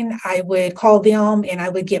online, I would call them and I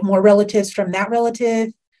would get more relatives from that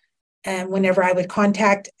relative. Whenever I would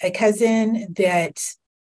contact a cousin that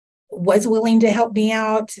was willing to help me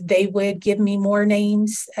out, they would give me more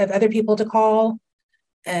names of other people to call.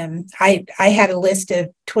 I had a list of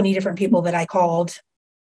 20 different people that I called.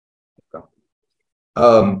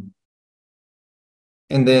 And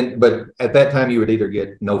then, but at that time, you would either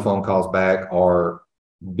get no phone calls back or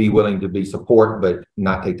be willing to be support, but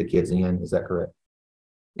not take the kids in. Is that correct?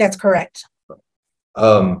 That's correct.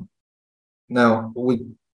 Now,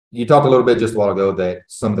 you talked a little bit just a while ago that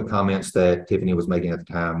some of the comments that Tiffany was making at the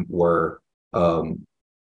time were didn't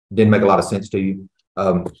make a lot of sense to you.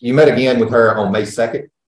 You met again with her on May 2nd.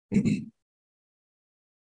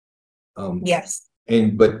 Yes.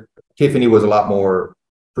 But Tiffany was a lot more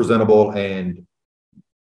presentable and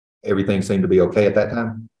everything seemed to be okay at that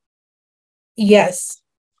time? Yes.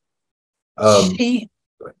 Go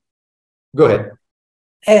ahead.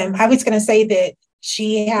 I was going to say that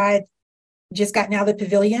she had just gotten out of the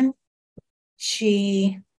pavilion.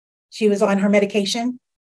 She was on her medication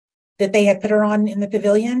that they had put her on in the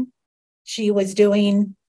pavilion. She was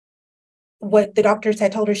doing what the doctors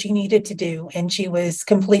had told her she needed to do, and she was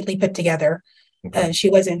completely put together. Okay. She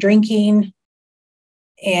wasn't drinking,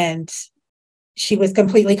 and she was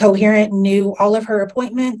completely coherent, knew all of her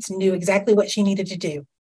appointments, knew exactly what she needed to do.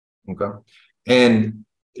 Okay. And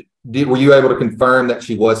were you able to confirm that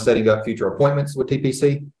she was setting up future appointments with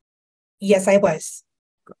TPC? Yes, I was.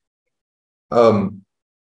 And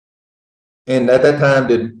at that time,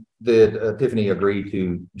 did Tiffany agree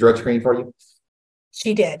to drug screen for you?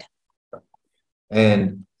 She did.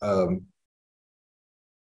 And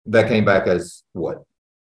that came back as what?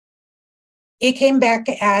 It came back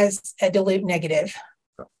as a dilute negative.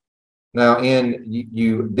 Now,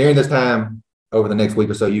 you during this time, over the next week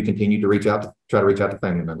or so, you continued to try to reach out to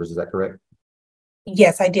family members. Is that correct?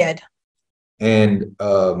 Yes, I did. And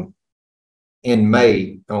in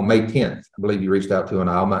May, on May 10th, I believe you reached out to an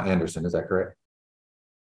Alma Anderson. Is that correct?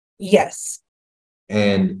 Yes.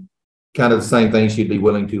 And kind of the same thing, she'd be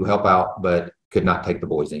willing to help out, but could not take the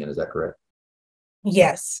boys in. Is that correct?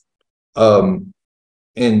 Yes. And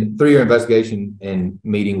through your investigation and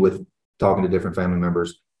meeting with talking to different family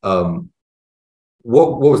members,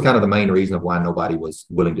 what was kind of the main reason of why nobody was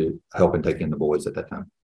willing to help and take in the boys at that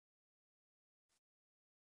time?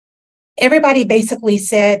 Everybody basically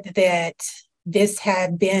said that this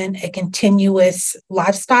had been a continuous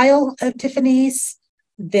lifestyle of Tiffany's,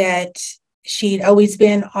 that she'd always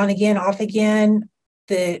been on again, off again,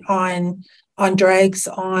 on drugs,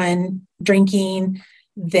 on drinking,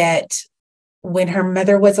 that when her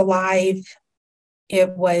mother was alive,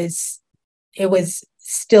 it was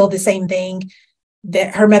still the same thing,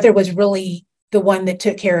 that her mother was really the one that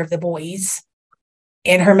took care of the boys.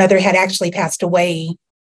 And her mother had actually passed away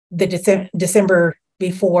the December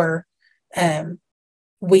before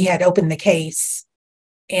we had opened the case.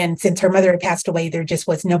 And since her mother had passed away, there just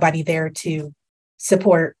was nobody there to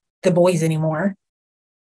support the boys anymore.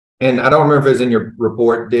 And I don't remember if it was in your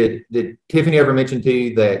report. Did Tiffany ever mention to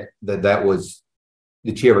you that was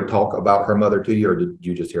Did she ever talk about her mother to you, or did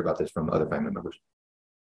you just hear about this from other family members?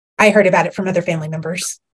 I heard about it from other family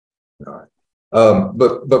members. All right.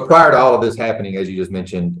 But prior to all of this happening, as you just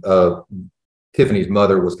mentioned, Tiffany's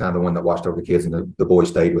mother was kind of the one that watched over the kids, and the boy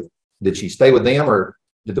stayed with. Did she stay with them, or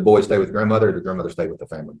did the boy stay with grandmother, or did grandmother stay with the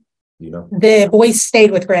family? You know, the boys stayed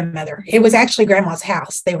with grandmother. It was actually grandma's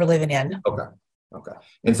house they were living in. Okay.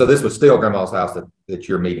 And so this was still grandma's house that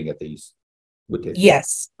you're meeting at these with Tiffany?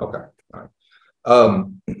 Yes. Okay. All right.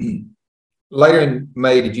 Later in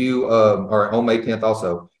May, did you, or on May 10th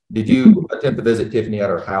also, did you attempt to visit Tiffany at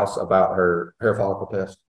her house about her hair follicle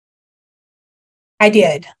test? I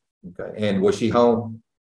did. Okay. And was she home?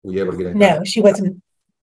 Were you able to get in? No, she wasn't.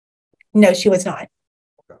 No, she was not.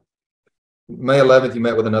 Okay. May 11th, you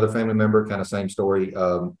met with another family member, kind of same story,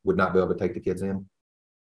 would not be able to take the kids in?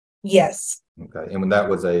 Yes. Okay. And when that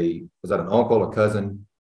was that an uncle, a cousin?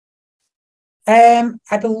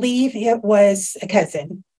 I believe it was a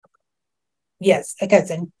cousin. Yes, a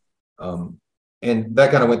cousin. And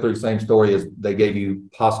that kind of went through the same story as they gave you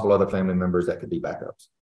possible other family members that could be backups.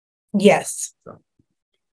 Yes. So,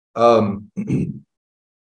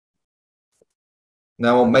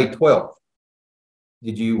 now on May 12th,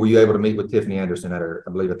 were you able to meet with Tiffany Anderson at her,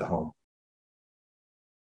 I believe, at the home?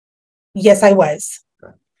 Yes, I was.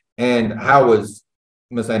 Okay. And how was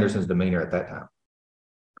Miss Anderson's demeanor at that time?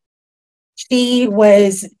 She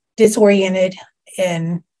was disoriented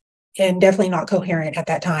and definitely not coherent at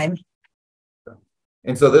that time. Okay.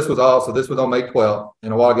 And so this was on May 12th,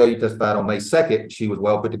 and a while ago you testified on May 2nd, she was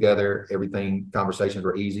well put together, conversations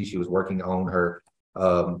were easy, she was working on her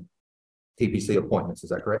TPC appointments, is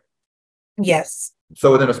that correct? Yes.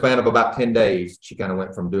 So within a span of about 10 days, she kind of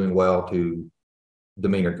went from doing well to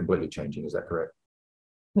demeanor completely changing, is that correct?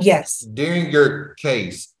 Yes. During your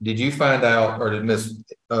case, did you find out, or did Miss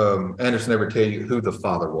Anderson ever tell you who the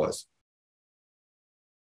father was?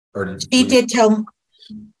 She did tell.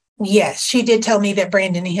 Yes, she did tell me that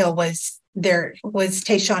Brandon Hill was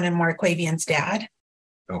Tayshawn and Marquavian's dad.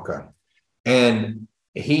 Okay, and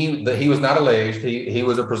he was not alleged. He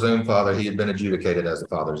was a presumed father. He had been adjudicated as a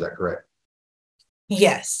father. Is that correct?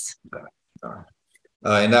 Yes. Okay. All right.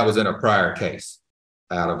 And that was in a prior case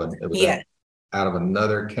out of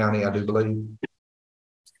another county, I do believe.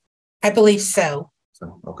 I believe so.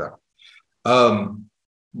 Okay.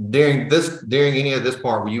 During any of this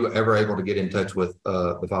part, were you ever able to get in touch with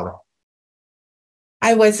the father?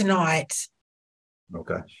 I was not.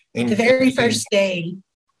 Okay. And the very first day,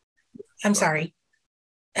 I'm sorry.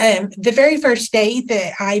 The very first day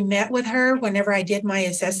that I met with her, whenever I did my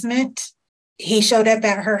assessment, he showed up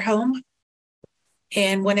at her home.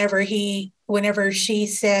 And whenever she told him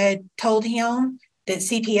that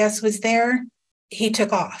CPS was there, he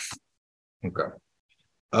took off. Okay.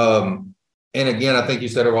 And again, I think you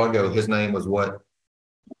said a while ago, his name was what?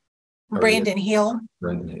 Brandon Hill.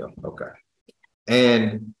 Brandon Hill. Okay.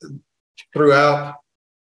 And throughout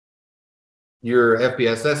your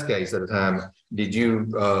FBSS case at the time, did you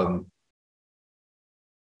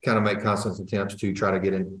kind of make constant attempts to try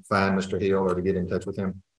to find Mr. Hill or to get in touch with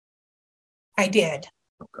him? I did.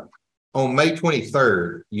 Okay. On May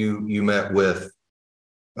 23rd, you met with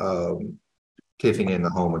Tiffany in the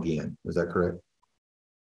home again. Is that correct?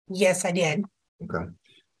 Yes, I did. Okay.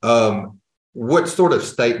 What sort of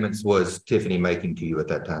statements was Tiffany making to you at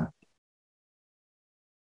that time?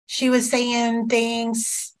 She was saying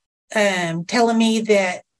things, telling me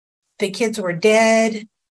that the kids were dead,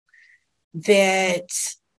 that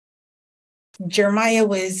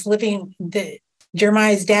Jeremiah's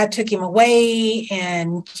dad took him away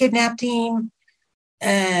and kidnapped him,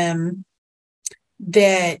 that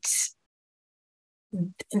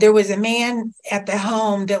there was a man at the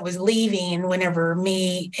home that was leaving whenever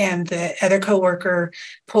me and the other coworker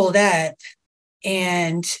pulled up,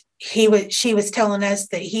 and she was telling us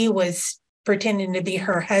that he was pretending to be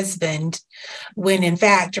her husband when in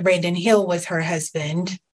fact Brandon Hill was her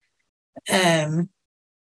husband.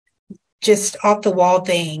 Just off the wall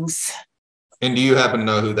things. And do you happen to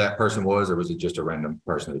know who that person was, or was it just a random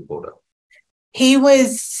person who pulled up? He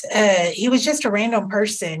was just a random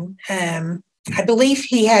person. I believe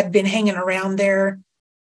he had been hanging around there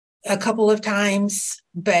a couple of times,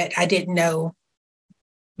 but I didn't know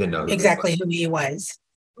exactly who he was.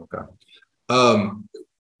 Okay.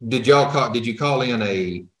 Did you call in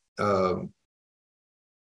a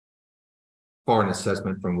for an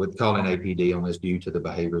assessment with calling APD on this due to the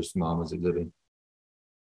behaviors mom was exhibiting?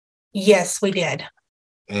 Yes, we did.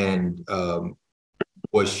 And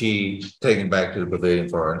was she taken back to the pavilion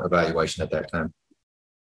for an evaluation at that time?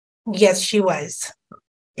 Yes, she was.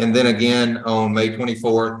 And then again on May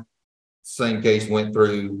 24th, same case, went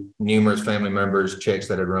through numerous family members, checks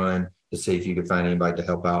that had run to see if you could find anybody to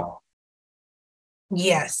help out,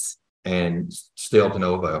 Yes. and still to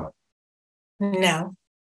no avail. No.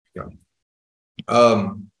 Yeah.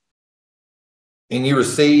 And you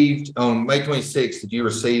received on May 26th, did you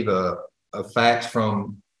receive a fax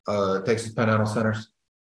from Texas Panhandle Centers?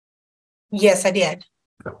 Yes, I did.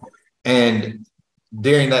 And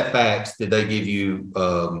during that fax, did they give you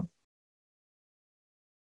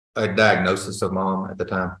a diagnosis of mom at the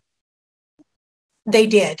time? They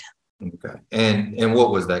did. Okay. And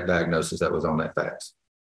what was that diagnosis that was on that fax?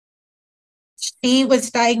 She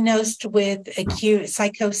was diagnosed with acute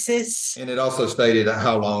psychosis. And it also stated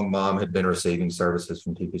how long mom had been receiving services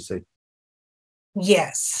from TPC.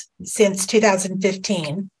 Yes, since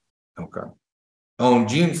 2015. Okay. On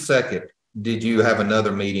June 2nd, did you have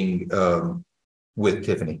another meeting with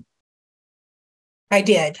Tiffany? I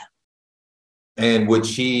did. And would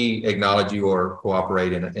she acknowledge you or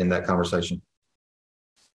cooperate in that conversation?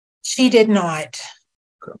 She did not.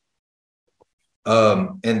 Okay.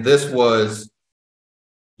 And this was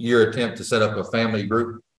your attempt to set up a family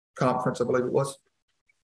group conference, I believe it was?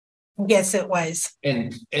 Yes, it was.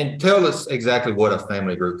 And tell us exactly what a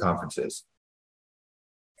family group conference is.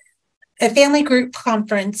 A family group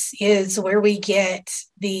conference is where we get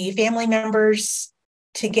the family members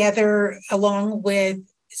together along with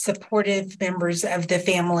supportive members of the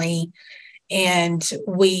family, and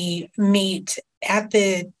we meet at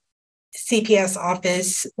the CPS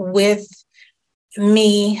office with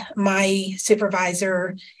me, my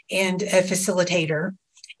supervisor, and a facilitator.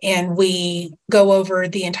 And we go over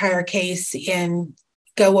the entire case and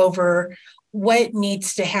go over what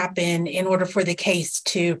needs to happen in order for the case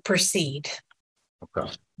to proceed.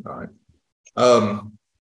 Okay. All right.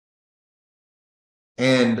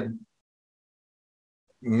 And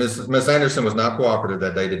Miss Anderson was not cooperative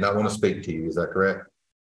that day, did not want to speak to you. Is that correct?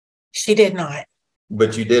 She did not.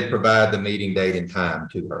 But you did provide the meeting date and time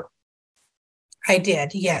to her. I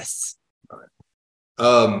did, yes. All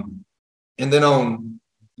right. And then on,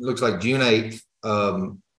 looks like June 8th,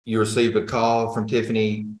 you received a call from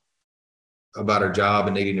Tiffany about her job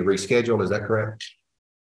and needing to reschedule. Is that correct?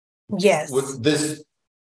 Yes. Was this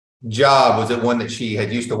job, was it one that she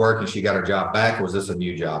had used to work and she got her job back, or was this a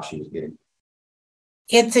new job she was getting?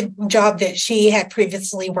 It's a job that she had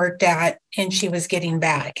previously worked at and she was getting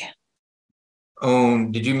back.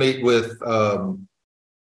 Did you meet with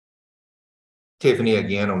Tiffany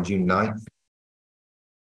again on June 9th?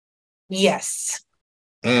 Yes.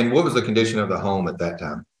 And what was the condition of the home at that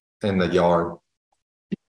time and the yard?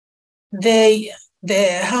 The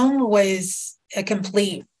home was a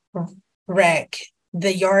complete wreck.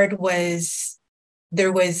 The yard was,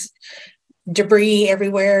 there was debris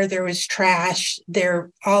everywhere. There was trash.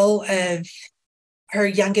 All of her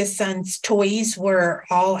youngest son's toys were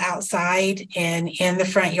all outside and in the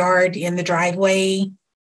front yard, in the driveway.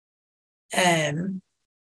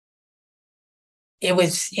 It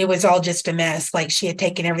was all just a mess. Like she had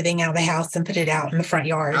taken everything out of the house and put it out in the front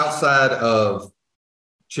yard. Outside of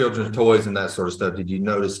children's toys and that sort of stuff, did you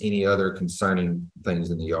notice any other concerning things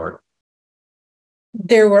in the yard?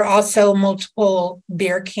 There were also multiple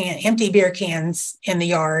empty beer cans in the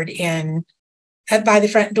yard, and up by the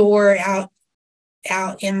front door,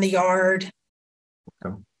 out in the yard.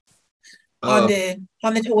 Okay. On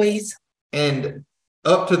the toys. And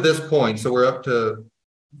up to this point, so we're up to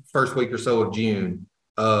first week or so of June.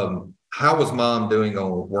 How was mom doing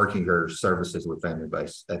on working her services with Family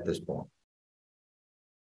Base at this point?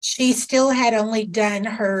 She still had only done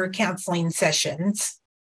her counseling sessions.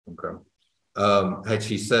 Okay. Had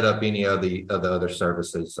she set up any of the other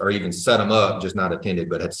services, or even set them up, just not attended,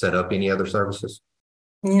 but had set up any other services?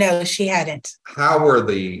 No, she hadn't. How were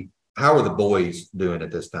the boys doing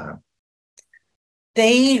at this time?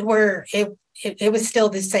 They were, it was still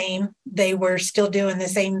the same. They were still doing the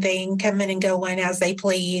same thing, coming and going as they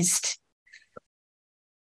pleased.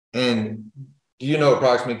 And do you know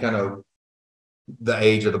approximately kind of the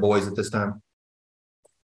age of the boys at this time?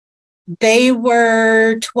 They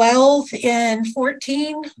were 12 and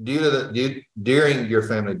 14. During your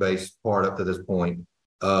Family Base part up to this point,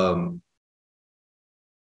 young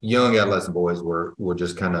adolescent boys were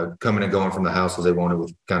just kind of coming and going from the house as they wanted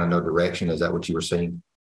with kind of no direction. Is that what you were seeing?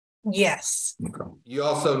 Yes. Okay. You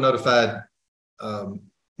also notified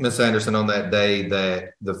Ms. Anderson on that day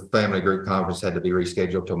that the family group conference had to be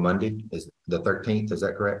rescheduled till Monday, is the 13th. Is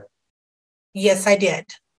that correct? Yes, I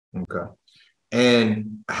did. Okay.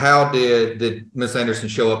 And how did Ms. Anderson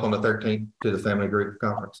show up on the 13th to the family group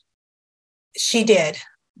conference? She did.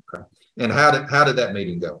 Okay. And how did that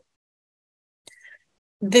meeting go?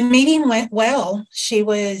 The meeting went well. She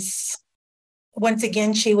was once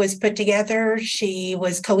again, she was put together. She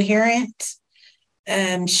was coherent.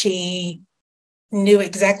 She knew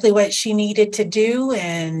exactly what she needed to do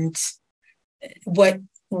and what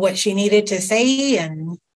she needed to say,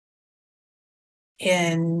 and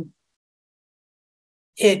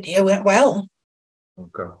it went well.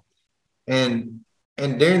 Okay. And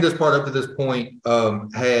during this part up to this point,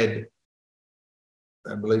 had,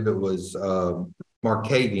 I believe it was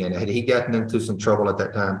Markavian, had he gotten into some trouble at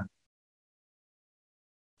that time?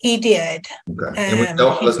 He did. Okay. And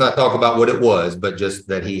let's not talk about what it was, but just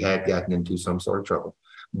that he had gotten into some sort of trouble.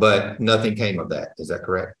 But nothing came of that. Is that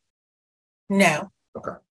correct? No.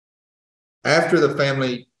 Okay. After the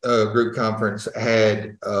family group conference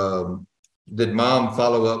did mom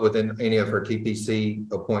follow up with any of her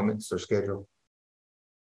TPC appointments or schedule?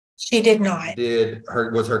 She did not.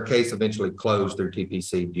 Was her case eventually closed through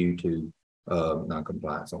TPC due to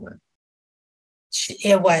non-compliance on that?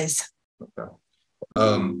 It was. Okay.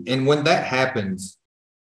 And when that happens,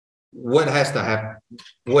 what has to happen?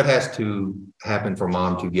 What has to happen for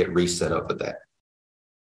mom to get reset up with that?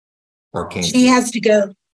 Or can she has to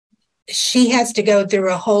go? She has to go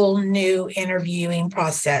through a whole new interviewing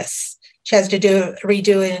process. She has to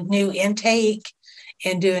redo a new intake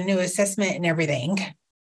and do a new assessment and everything.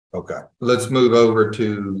 Okay, let's move over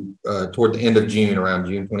to toward the end of June, around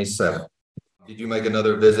June 27th. Did you make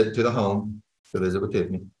another visit to the home to visit with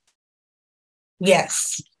Tiffany?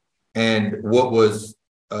 Yes. And what was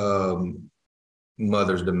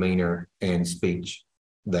mother's demeanor and speech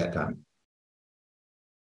that time?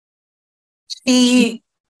 She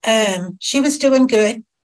was doing good.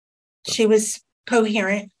 She was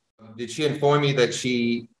coherent. Did she inform you that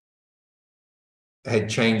she had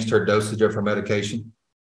changed her dosage of her medication?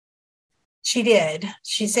 She did.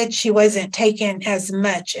 She said she wasn't taking as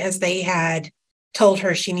much as they had told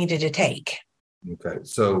her she needed to take. Okay,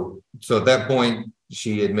 so at that point,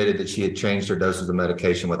 she admitted that she had changed her doses of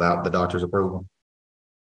medication without the doctor's approval?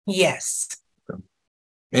 Yes. Okay.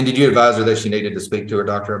 And did you advise her that she needed to speak to her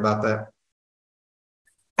doctor about that?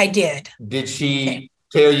 I did. Did she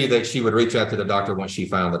tell you that she would reach out to the doctor once she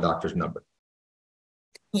found the doctor's number?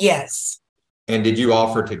 Yes. And did you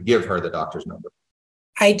offer to give her the doctor's number?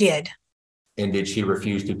 I did. And did she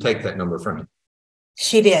refuse to take that number from you?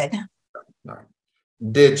 She did. All right.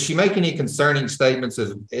 Did she make any concerning statements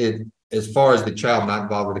as far as the child not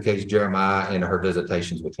involved with the case, Jeremiah, and her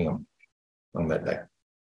visitations with him on that day?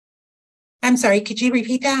 I'm sorry, could you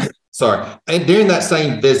repeat that? Sorry. And during that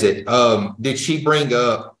same visit, did she bring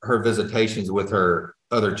up her visitations with her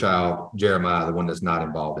other child, Jeremiah, the one that's not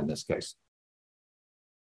involved in this case?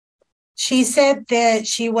 She said that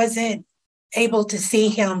she wasn't able to see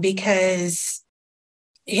him because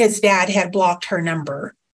his dad had blocked her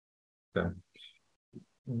number. Okay.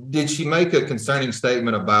 Did she make a concerning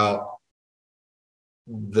statement about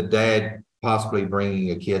the dad possibly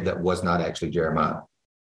bringing a kid that was not actually Jeremiah?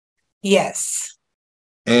 Yes.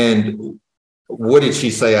 And what did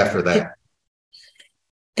she say after that?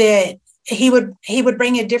 That he would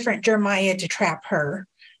bring a different Jeremiah to trap her.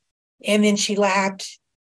 And then she laughed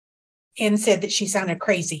and said that she sounded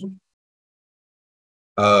crazy.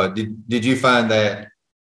 Did you find that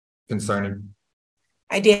concerning?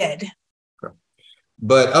 I did. Okay.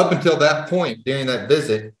 But up until that point, during that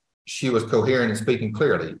visit, she was coherent and speaking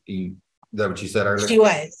clearly. Is that what you said earlier? She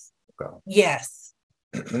was. Okay. Yes.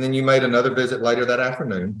 And then you made another visit later that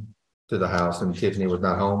afternoon to the house, and Tiffany was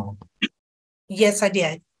not home? Yes, I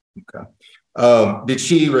did. Okay. Did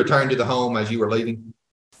she return to the home as you were leaving?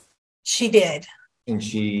 She did. And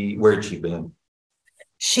where had she been?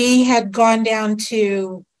 She had gone down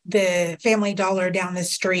to the Family Dollar down the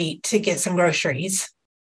street to get some groceries.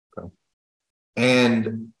 Okay.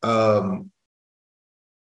 And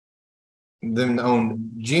then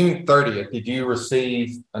on June 30th, did you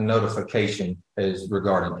receive a notification as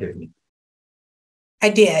regarding Tiffany? I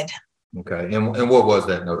did. Okay. And what was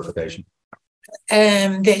that notification?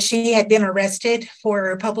 That she had been arrested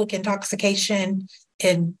for public intoxication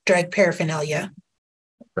and drug paraphernalia.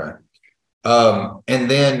 Okay. And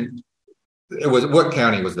then what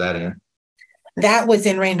county was that in? That was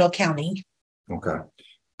in Randall County. Okay.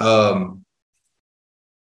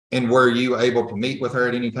 And were you able to meet with her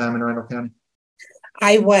at any time in Randall County?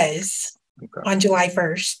 I was. Okay. On July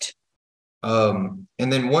 1st. And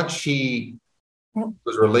then once she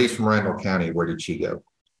was released from Randall County, where did she go?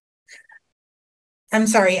 I'm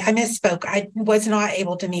sorry, I misspoke. I was not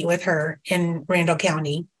able to meet with her in Randall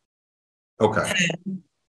County. Okay.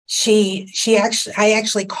 I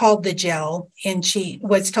actually called the jail, and she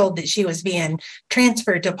was told that she was being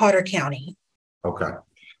transferred to Potter County. Okay.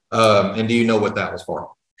 And do you know what that was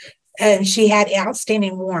for? She had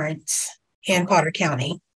outstanding warrants. in Potter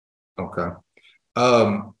County. Okay.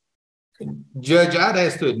 Judge, I'd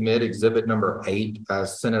ask to admit exhibit number 8. I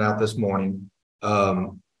sent it out this morning.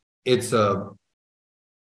 It's a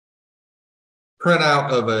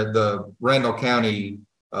printout of the Randall County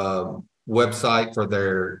website for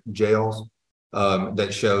their jails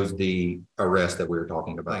that shows the arrest that we were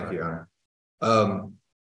talking about. Thank you, Your Honor.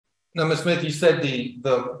 Now, Ms. Smith, you said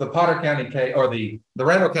the Potter County case or the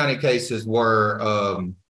Randall County cases were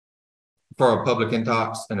for a public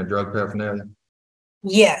intox and a drug paraphernalia?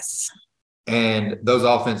 Yes. And those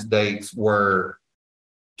offense dates were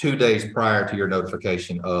 2 days prior to your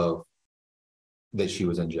notification of that she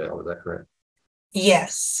was in jail. Is that correct?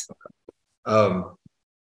 Yes. Okay.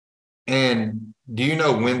 And do you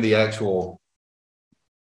know when the actual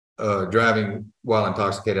driving while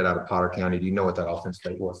intoxicated out of Potter County, do you know what that offense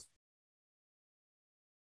date was?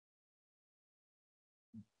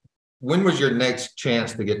 When was your next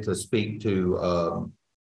chance to get to speak to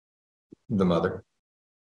the mother?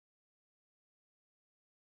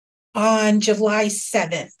 On July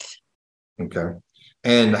 7th. Okay.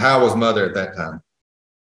 And how was mother at that time?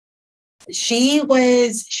 She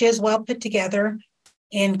was well put together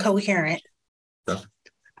and coherent. Okay.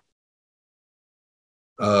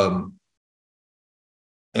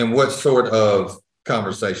 And what sort of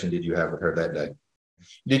conversation did you have with her that day?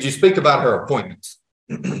 Did you speak about her appointments?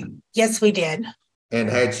 Yes, we did. And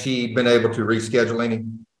had she been able to reschedule any?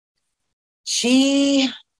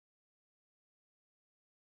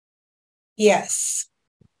 Yes.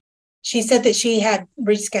 She said that she had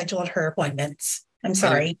rescheduled her appointments. I'm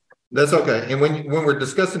sorry. That's okay. And when we're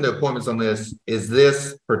discussing the appointments on this, is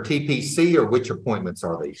this for TPC or which appointments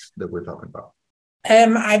are these that we're talking about?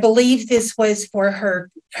 I believe this was for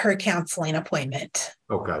her counseling appointment.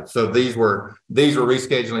 Okay. So these were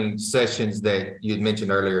rescheduling sessions that you'd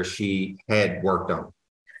mentioned earlier she had worked on.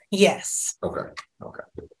 Yes. Okay. Okay.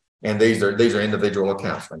 And these are individual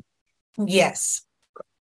counseling. Yes.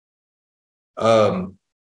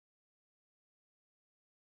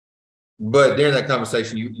 But during that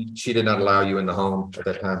conversation, she did not allow you in the home at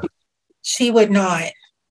that time? She would not.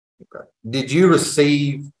 Okay. Did you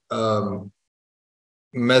receive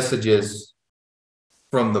messages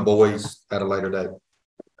from the boys at a later date?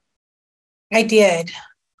 I did.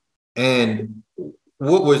 And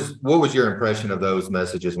what was your impression of those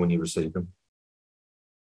messages when you received them?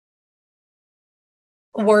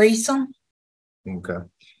 Worrisome. Okay.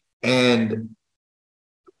 And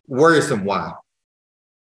worrisome, why?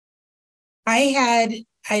 I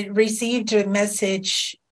received a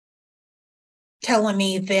message telling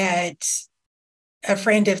me that a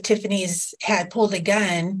friend of Tiffany's had pulled a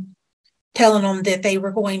gun, telling them that they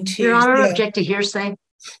were going to. Your Honor, object to hearsay.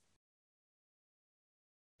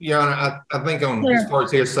 Your Honor, I think as far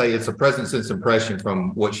as hearsay, it's a present sense impression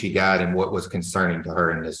from what she got and what was concerning to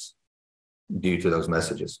her in this due to those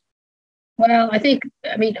messages. Well,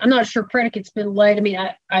 I'm not sure predicate's been laid.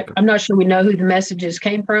 I'm not sure we know who the messages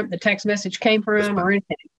came from, the text message came from or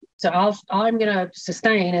anything. So all I'm going to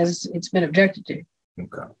sustain is it's been objected to.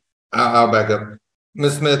 Okay. I'll back up.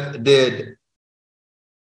 Ms. Smith,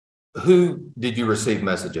 who did you receive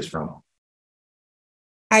messages from?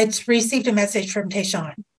 I received a message from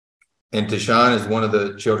Tayshawn. And Tayshawn is one of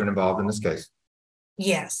the children involved in this case?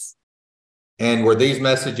 Yes. And were these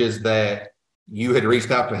messages that you had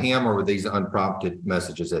reached out to him, or were these unprompted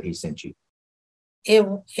messages that he sent you?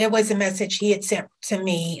 It was a message he had sent to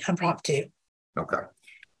me unprompted. Okay.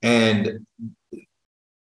 And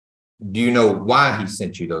do you know why he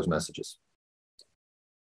sent you those messages?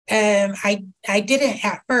 I didn't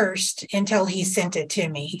at first until he sent it to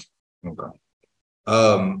me. Okay.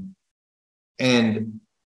 And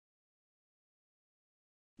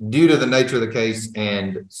due to the nature of the case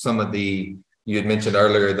and some of you had mentioned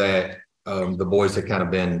earlier that the boys had kind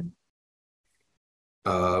of been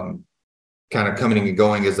kind of coming and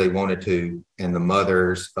going as they wanted to, and the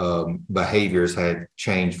mother's behaviors had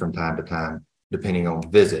changed from time to time, depending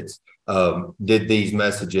on visits. Did these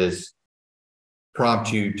messages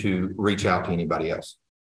prompt you to reach out to anybody else?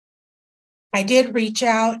 I did reach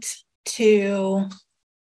out to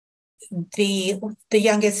the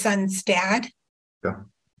youngest son's dad,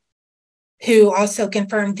 who also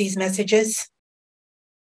confirmed these messages.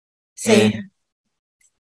 And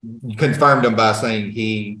you confirmed them by saying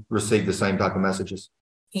he received the same type of messages?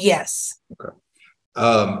 Yes. Okay.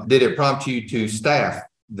 Did it prompt you to staff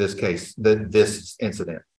this case, this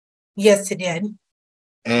incident? Yes, it did.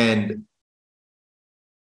 And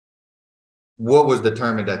what was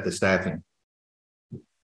determined at the staffing?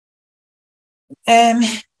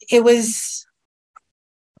 It was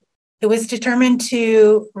determined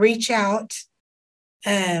to reach out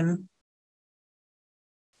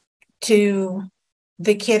to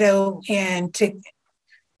the kiddo and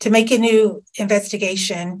to make a new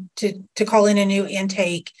investigation, to call in a new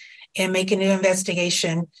intake and make a new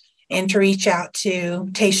investigation, and to reach out to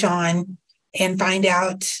Tayshawn and find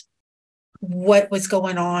out what was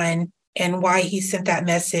going on and why he sent that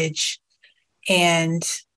message, and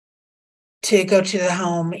to go to the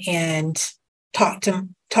home and talk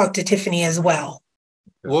to Tiffany as well.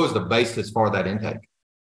 What was the basis for that intake?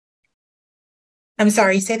 I'm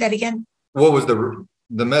sorry, say that again. What was the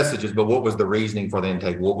messages, but what was the reasoning for the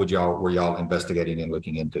intake? What were y'all investigating and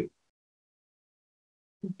looking into?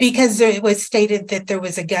 Because it was stated that there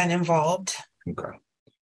was a gun involved. Okay.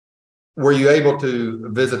 Were you able to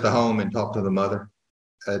visit the home and talk to the mother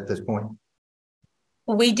at this point?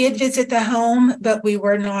 We did visit the home, but we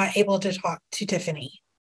were not able to talk to Tiffany.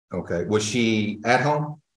 Okay. Was she at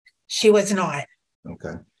home? She was not.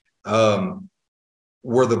 Okay.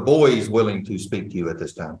 Were the boys willing to speak to you at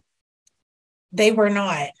this time? They were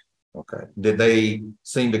not. Okay. Did they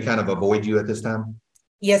seem to kind of avoid you at this time?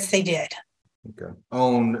 Yes, they did. Okay.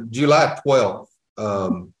 On July 12th,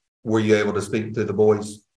 were you able to speak to the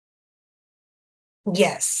boys?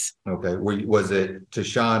 Yes. Okay. Was it to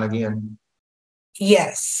Sean again?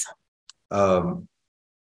 Yes.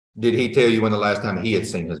 Did he tell you when the last time he had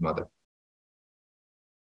seen his mother?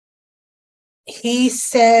 He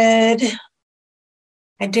said,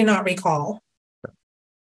 I do not recall.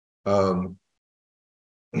 And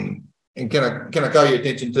can I call your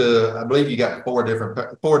attention to, I believe you got four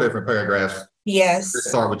different paragraphs. Yes. Let's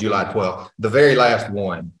start with July 12th. The very last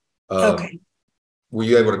one. Okay. Were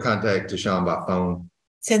you able to contact Tashawn by phone?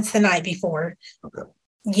 Since the night before. Okay.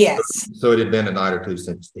 Yes. So it had been a night or two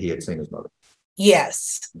since he had seen his mother.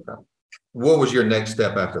 Yes. Okay. What was your next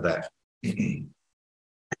step after that?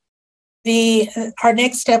 Our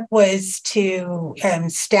next step was to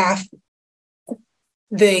staff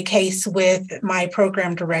the case with my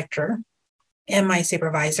program director and my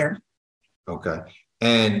supervisor. Okay.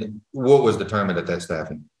 And what was determined at that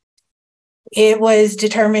staffing? It was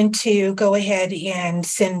determined to go ahead and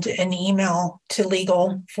send an email to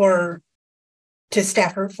legal to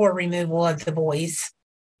staff her for removal of the boys.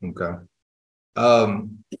 Okay.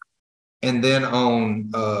 And then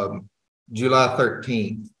on July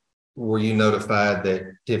 13th, were you notified that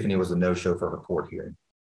Tiffany was a no-show for her court hearing?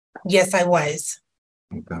 Yes, I was.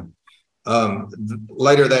 Okay.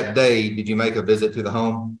 Later that day, did you make a visit to the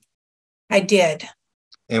home? I did.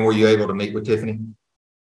 And were you able to meet with Tiffany?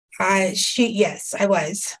 Yes, I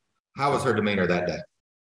was. How was her demeanor that day?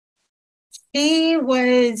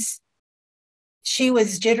 She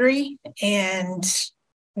was jittery and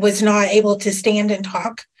was not able to stand and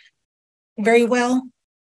talk very well,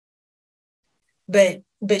 but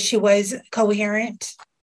she was coherent.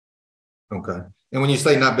 Okay. And when you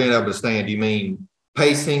say not being able to stand, do you mean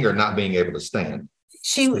pacing or not being able to stand?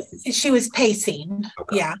 She was pacing.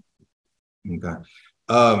 Okay. Yeah. Okay.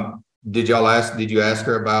 Did you ask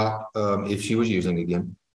her about if she was using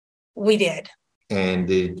again? We did. And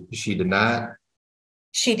did she deny it?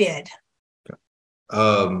 She did.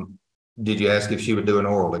 Okay. Did you ask if she would do an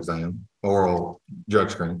oral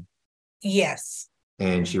drug screen? Yes.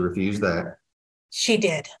 And she refused that? She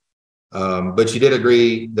did. But she did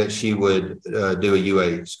agree that she would do a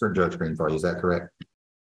UA drug screen for you. Is that correct?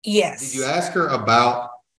 Yes. Did you ask her about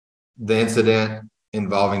the incident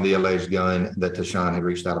involving the alleged gun that Tashawn had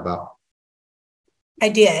reached out about? I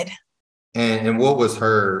did. And what was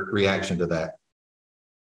her reaction to that?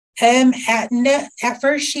 At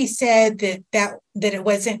first she said that it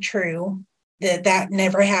wasn't true, that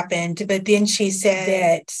never happened, but then she said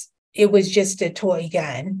that it was just a toy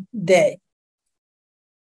gun, that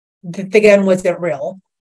the gun wasn't real.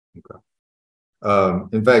 Okay.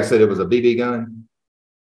 In fact, said it was a BB gun?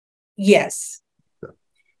 Yes. Okay.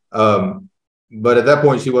 But at that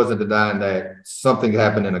point, she wasn't denying that something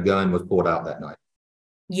happened and a gun was pulled out that night?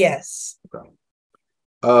 Yes. Okay.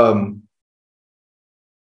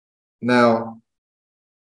 Now,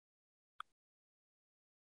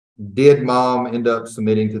 did mom end up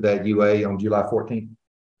submitting to that UA on July 14th?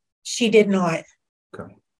 She did not.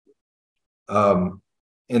 Okay. And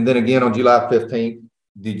then again on July 15th,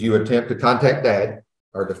 did you attempt to contact dad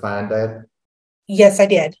or to find dad? Yes, I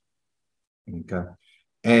did. Okay.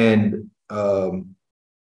 And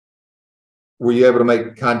were you able to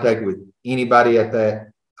make contact with anybody at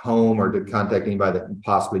that home or to contact anybody that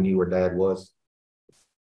possibly knew where dad was?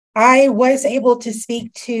 I was able to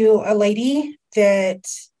speak to a lady that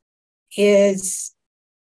was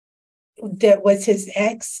his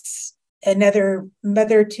ex, another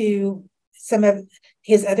mother to some of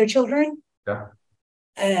his other children. Yeah.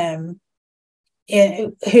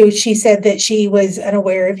 who she said that she was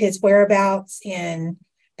unaware of his whereabouts and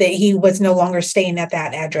that he was no longer staying at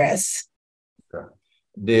that address. Okay.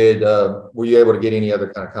 Were you able to get any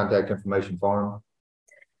other kind of contact information for him?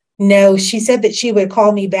 No, she said that she would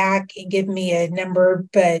call me back and give me a number,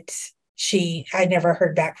 but I never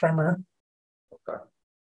heard back from her. Okay.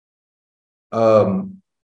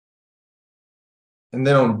 And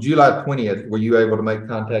then on July 20th, were you able to make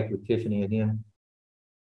contact with Tiffany again?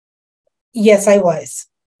 Yes, I was.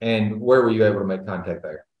 And where were you able to make contact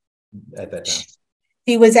there at that time?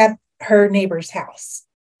 She was at her neighbor's house.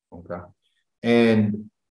 Okay. And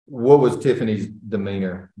what was Tiffany's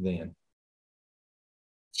demeanor then?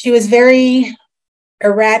 She was very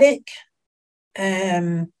erratic.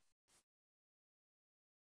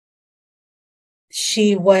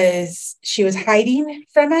 She was hiding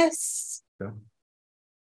from us. Okay.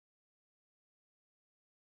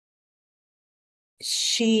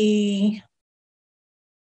 She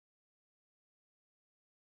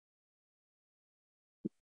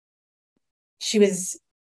was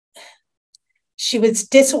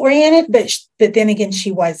disoriented, but then again,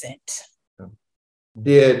 she wasn't.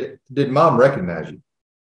 Did mom recognize you?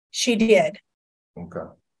 She did. Okay.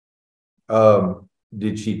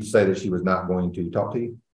 Did she say that she was not going to talk to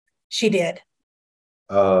you? She did.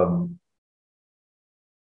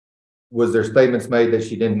 Was there statements made that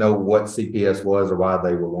she didn't know what CPS was or why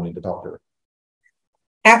they were wanting to talk to her?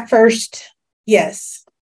 At first, yes.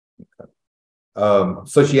 Okay.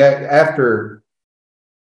 So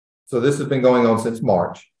so this has been going on since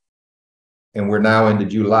March, and we're now into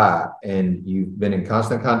July, and you've been in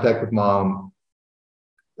constant contact with mom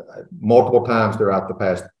multiple times throughout the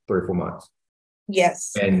past 3 or 4 months.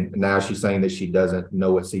 Yes. And now she's saying that she doesn't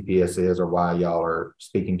know what CPS is or why y'all are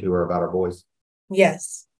speaking to her about her boys.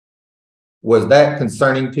 Yes. Was that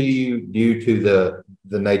concerning to you due to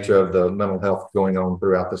the nature of the mental health going on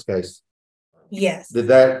throughout this case? Yes. Did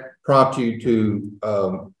that prompt you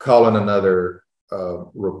to call in another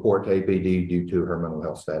report to APD due to her mental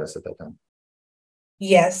health status at that time?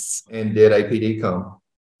 Yes. And did APD come?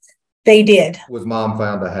 They did. Was mom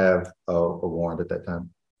found to have a warrant at that time?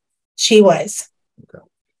 She was. Okay.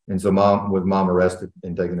 And so was mom arrested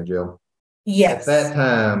and taken to jail? Yes. At that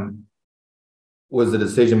time, was the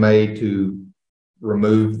decision made to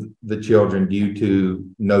remove the children due to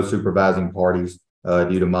no supervising parties,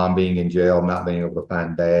 due to mom being in jail, not being able to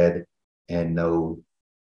find dad, and no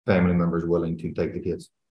family members willing to take the kids?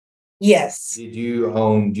 Yes. Did you,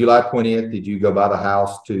 on July 20th, did you go by the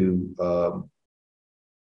house to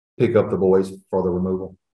pick up the boys for the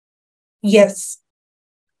removal? Yes.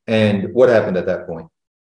 And what happened at that point?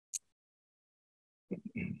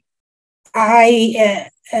 I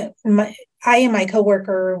and my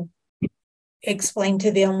coworker explained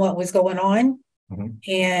to them what was going on,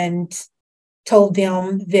 and told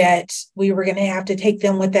them that we were going to have to take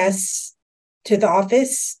them with us to the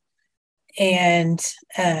office, and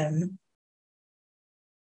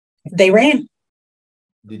they ran.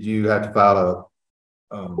 Did you have to file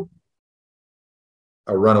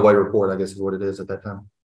a runaway report, I guess is what it is at that time?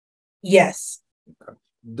 Yes. Okay.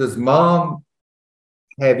 Does mom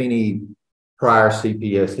have any prior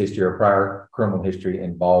CPS history or prior criminal history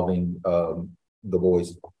involving the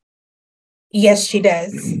boys? Yes, she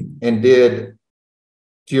does. And to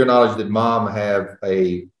your knowledge, did mom have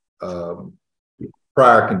a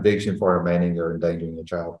prior conviction for abandoning or endangering a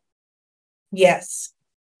child? Yes.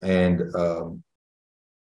 And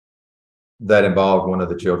that involved one of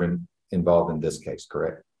the children involved in this case,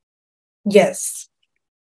 correct? Yes.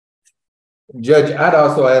 Judge, I'd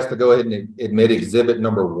also ask to go ahead and admit exhibit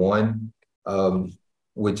number 1,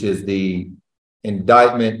 which is the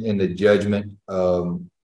indictment and the judgment.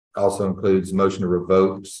 Also includes motion to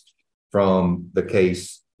revoke from the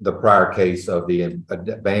prior case of the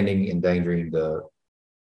abandoning, endangering the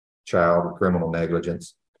child, criminal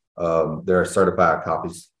negligence. There are certified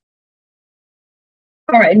copies.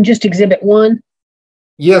 All right, and just exhibit 1?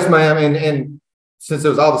 Yes, ma'am. And since it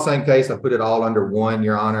was all the same case, I put it all under 1,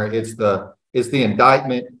 Your Honor. It's the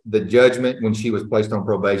indictment, the judgment when she was placed on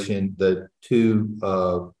probation, the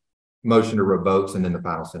 2 motion to revokes, and then the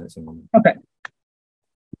final sentencing. Okay.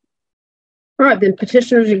 All right, then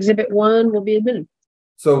petitioner's exhibit 1 will be admitted.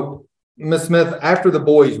 So, Ms. Smith, after the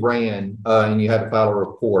boys ran and you had to file a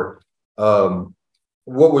report,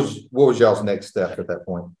 what was y'all's next step at that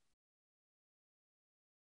point?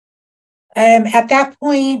 At that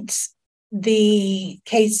point, the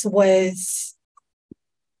case was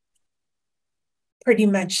pretty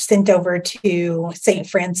much sent over to St.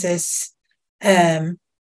 Francis.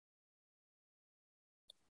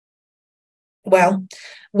 Well,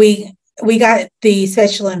 we we got the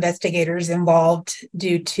special investigators involved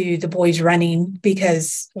due to the boys running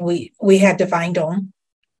because we had to find them.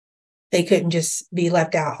 They couldn't just be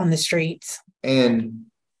left out on the streets. And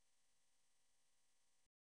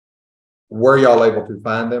were y'all able to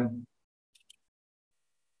find them?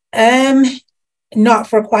 Not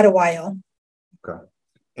for quite a while. Okay.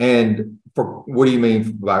 And for what do you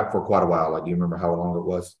mean by for quite a while? Like, do you remember how long it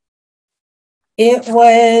was? It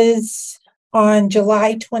was on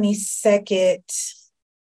July 22nd.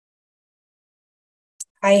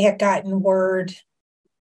 I had gotten word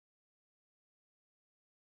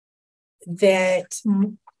that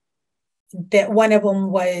one of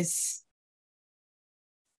them was,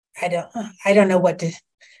 I don't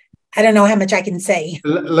know how much I can say.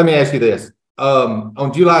 Let me ask you this.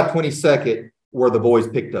 On July 22nd, were the boys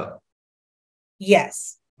picked up?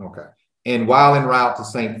 Yes. Okay. And while en route to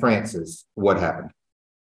St. Francis, what happened?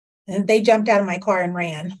 And they jumped out of my car and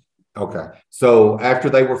ran. Okay. So after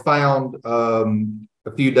they were found,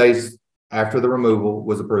 a few days after the removal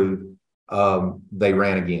was approved, they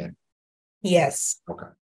ran again. Yes. Okay.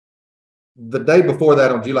 The day before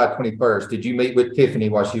that, on July 21st, did you meet with Tiffany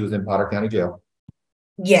while she was in Potter County Jail?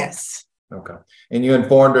 Yes. Okay. And you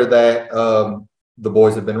informed her that the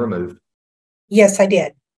boys had been removed? Yes, I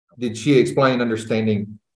did. Did she explain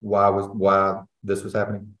understanding why this was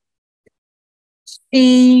happening?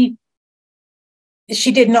 She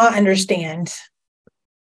did not understand.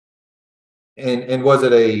 And was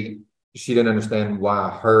it she didn't understand why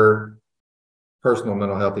her personal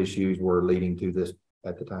mental health issues were leading to this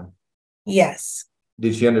at the time? Yes.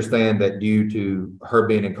 Did she understand that due to her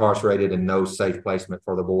being incarcerated and no safe placement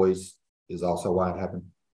for the boys is also why it happened?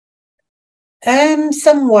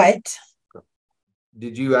 Somewhat.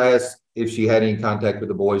 Did you ask if she had any contact with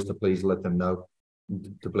the boys to please let them know?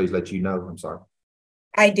 To please let you know? I'm sorry.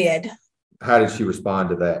 I did. How did she respond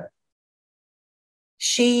to that?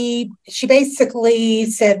 She basically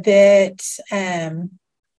said that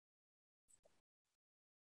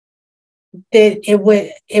that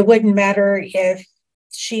it wouldn't matter if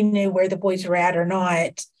she knew where the boys were at or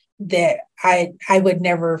not, that I would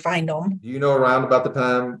never find them. Do you know around about the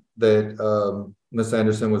time that Miss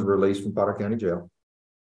Anderson was released from Potter County Jail?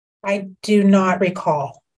 I do not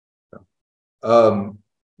recall. Let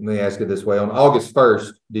me ask it this way. On August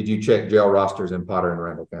 1st, did you check jail rosters in Potter and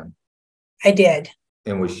Randall County? I did.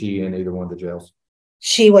 And was she in either one of the jails?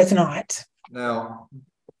 She was not. Now,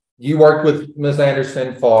 you worked with Ms.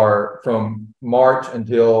 Anderson from March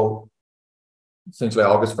until essentially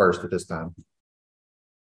August 1st at this time.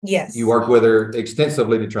 Yes. You worked with her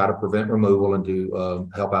extensively to try to prevent removal and to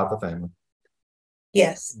help out the family.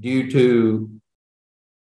 Yes. Due to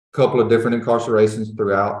a couple of different incarcerations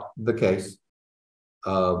throughout the case,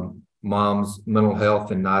 mom's mental health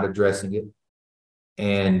and not addressing it,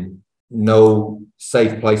 and no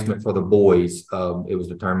safe placement for the boys, it was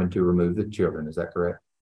determined to remove the children. Is that correct?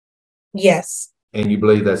 Yes. And you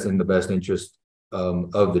believe that's in the best interest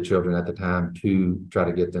of the children at the time to try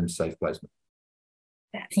to get them safe placement?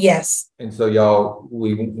 Yes. And so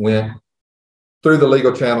we went through the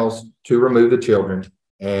legal channels to remove the children,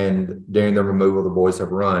 and during the removal, the boys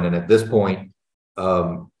have run. And at this point,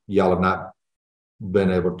 y'all have not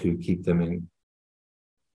been able to keep them in.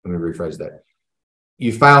 Let me rephrase that.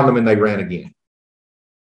 You found them and they ran again.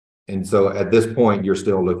 And so at this point, you're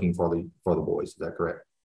still looking for the boys. Is that correct?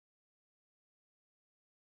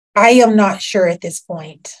 I am not sure at this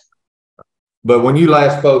point. But when you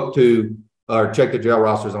last spoke to or checked the jail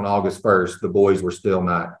rosters on August 1st, the boys were still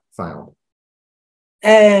not found.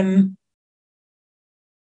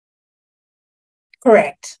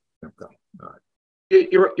 Correct. Okay. All right.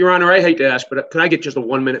 Your Honor, I hate to ask, but can I get just a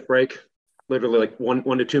 1 minute break? Literally like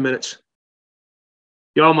one to 2 minutes.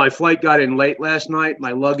 Y'all, my flight got in late last night.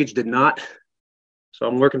 My luggage did not. So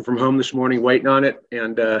I'm working from home this morning, waiting on it.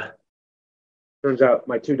 And turns out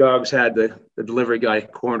my two dogs had the delivery guy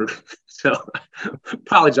cornered. So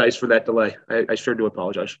apologize for that delay. I sure do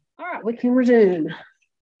apologize. All right, we can resume.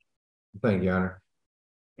 Thank you, Your Honor.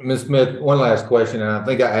 Ms. Smith, one last question, and I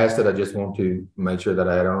think I asked it. I just want to make sure that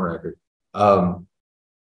I had it on record.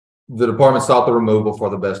 The department sought the removal for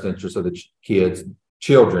the best interest of the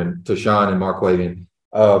children, Tashawn and Marquavian,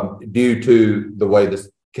 due to the way this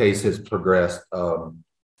case has progressed up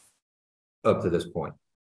to this point.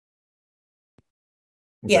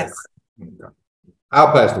 Yes. Okay.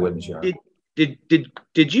 I'll pass the witness, Your Honor.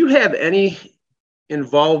 Did you have any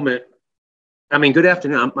involvement? I mean, good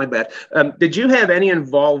afternoon. My bad. Did you have any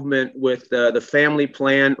involvement with the family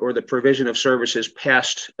plan or the provision of services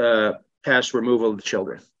past removal of the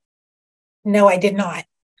children? No, I did not. It's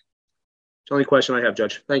the only question I have,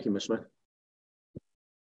 Judge. Thank you, Ms. Smith.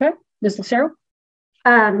 Okay. Ms. Lucero?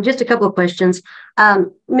 Just a couple of questions.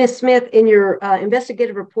 Ms. Smith, in your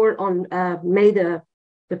investigative report on the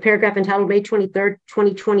paragraph entitled May 23rd,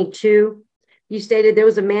 2022, you stated there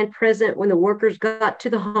was a man present when the workers got to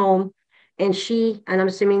the home, and she, and I'm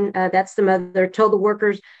assuming that's the mother, told the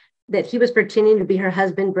workers that he was pretending to be her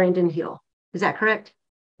husband, Brandon Hill. Is that correct?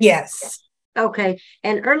 Yes. Okay.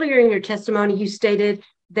 And earlier in your testimony, you stated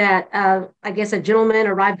that I guess a gentleman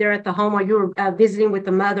arrived there at the home while you were visiting with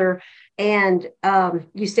the mother, and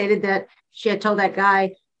you stated that she had told that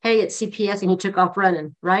guy, hey, it's CPS, and he took off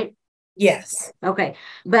running, right? Yes. Okay.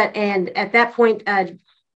 And at that point,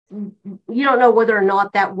 you don't know whether or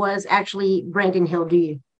not that was actually Brandon Hill, do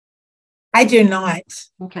you? I do not.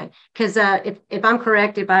 Okay. Because if I'm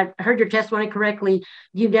correct, if I heard your testimony correctly,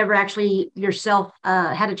 you've never actually yourself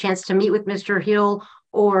had a chance to meet with Mr. Hill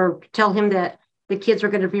or tell him that the kids are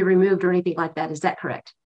going to be removed or anything like that. Is that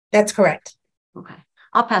correct? That's correct. Okay.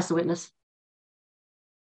 I'll pass the witness.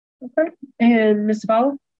 Okay. And Ms.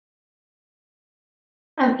 Zavala?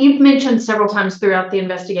 You've mentioned several times throughout the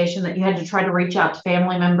investigation that you had to try to reach out to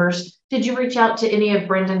family members. Did you reach out to any of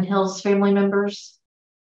Brandon Hill's family members?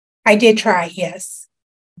 I did try, yes.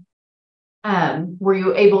 Were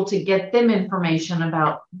you able to get them information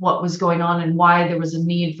about what was going on and why there was a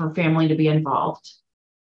need for family to be involved?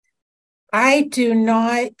 I do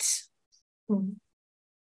not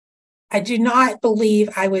believe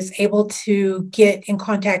I was able to get in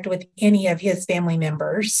contact with any of his family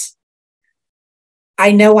members.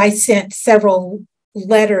 I know I sent several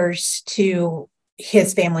letters to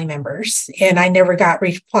his family members and I never got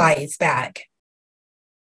replies back.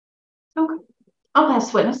 Okay. I'll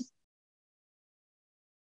pass witness.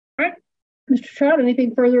 All right. Mr. Trout,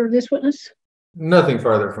 anything further of this witness? Nothing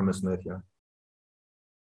further from Ms. Smith, yeah.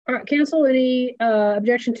 All right, counsel, any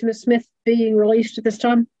objection to Ms. Smith being released at this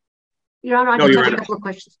time? Your Honor, I just have a couple of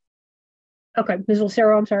questions. Okay, Ms.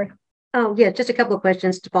 Lucero, I'm sorry. Oh, yeah, just a couple of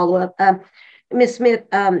questions to follow up. Ms. Smith,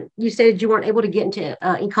 you stated you weren't able to get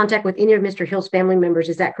in contact with any of Mr. Hill's family members.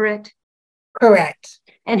 Is that correct? Correct.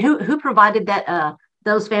 And who provided that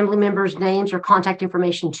those family members' names or contact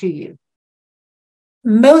information to you?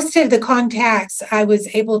 Most of the contacts I was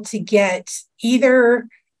able to get either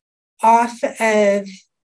off of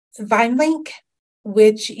VineLink,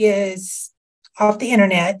 which is off the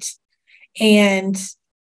internet, and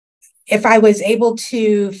if I was able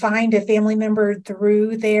to find a family member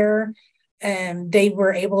through there, they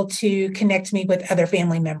were able to connect me with other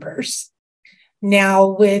family members. Now,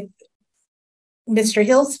 with Mr.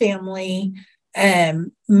 Hill's family,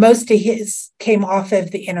 most of his came off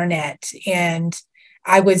of the internet, and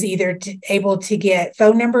I was either able to get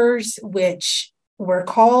phone numbers, which were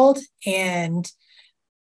called and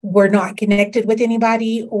were not connected with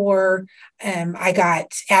anybody, or I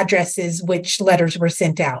got addresses, which letters were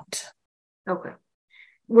sent out. Okay.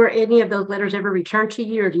 Were any of those letters ever returned to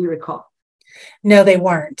you, or do you recall? No, they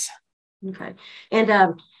weren't. Okay.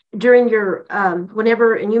 And during your,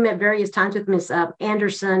 whenever, and you met various times with Ms.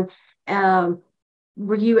 Anderson,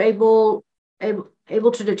 were you able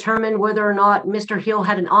to determine whether or not Mr. Hill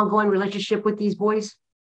had an ongoing relationship with these boys?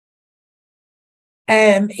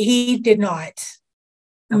 He did not.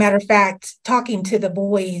 Matter of fact, talking to the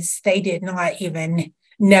boys, they did not even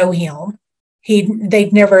know him.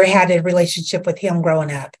 They'd never had a relationship with him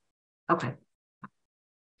growing up. Okay.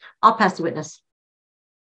 I'll pass the witness.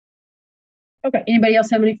 Okay. Anybody else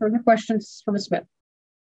have any further questions for Ms. Smith?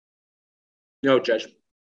 No, Judge.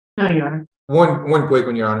 No, Your Honor. One quick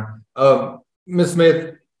one, Your Honor. Ms.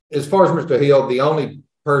 Smith, as far as Mr. Hill, the only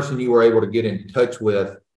person you were able to get in touch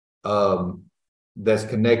with that's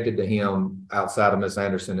connected to him outside of Miss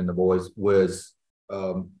Anderson and the boys was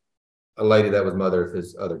a lady that was mother of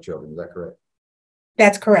his other children. Is that correct?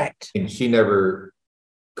 That's correct. And she never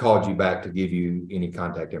called you back to give you any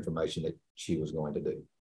contact information that she was going to do?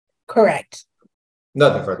 Correct.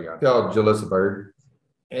 Nothing further, Your Honor. Y'all, Jalissa Bird,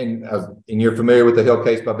 and you're familiar with the Hill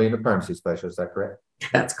case by being a permanency specialist, is that correct?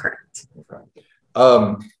 That's correct.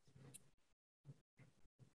 Okay.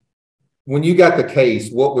 When you got the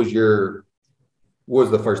case, what was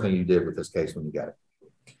the first thing you did with this case when you got it?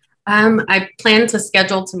 I planned to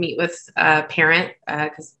schedule to meet with a parent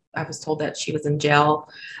because I was told that she was in jail.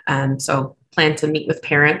 So planned to meet with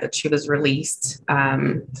parent that she was released.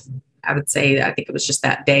 I would say, I think it was just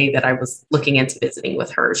that day that I was looking into visiting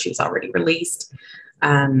with her. She was already released.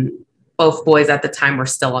 Both boys at the time were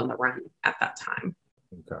still on the run at that time.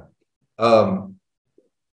 Okay.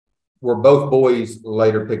 Were both boys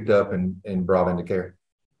later picked up and brought into care?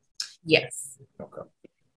 Yes. Okay.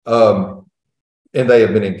 And they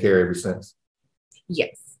have been in care ever since?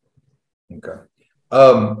 Yes. Okay.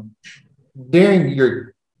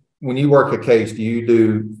 During when you work a case, do you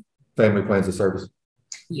do family plans of service?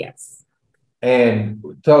 Yes. And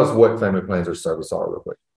tell us what family plans of service are real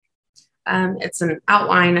quick. It's an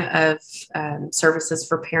outline of services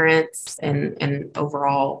for parents and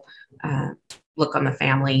overall look on the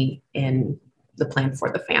family and the plan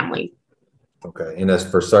for the family. Okay, and that's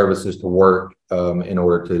for services to work in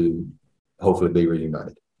order to hopefully be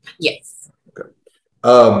reunited. Yes. Okay.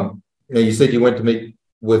 Now you said you went to meet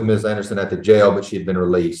with Ms. Anderson at the jail, but she had been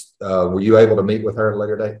released. Were you able to meet with her at a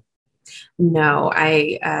later date? No,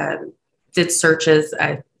 I did searches.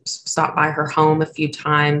 I stopped by her home a few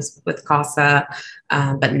times with CASA,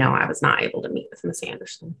 but no, I was not able to meet with Ms.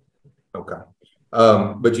 Anderson. Okay.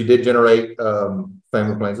 But you did generate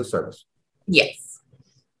family plans of service? Yes.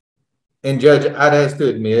 And Judge, I'd ask to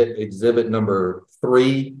admit exhibit number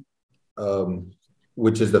 3,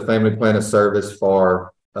 which is the family plan of service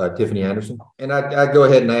for Tiffany Anderson. And I'd go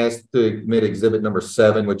ahead and ask to admit exhibit number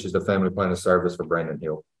 7, which is the family plan of service for Brandon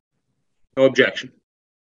Hill. No objection.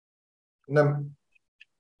 Now,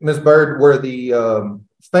 Ms. Bird, were the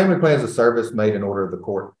family plans of service made in order of the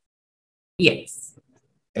court? Yes.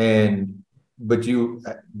 But you,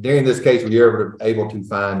 during this case, were you able to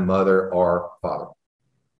find mother or father?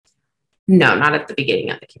 No, not at the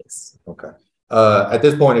beginning of the case. Okay. At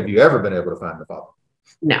this point, have you ever been able to find the father?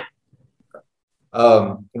 No.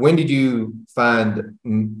 Okay. When did you find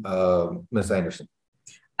Ms. Anderson?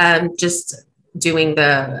 Just doing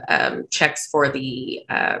the checks for the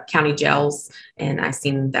county jails, and I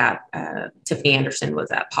seen that Tiffany Anderson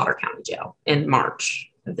was at Potter County Jail in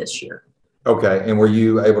March of this year. Okay, and were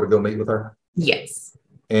you able to go meet with her? Yes.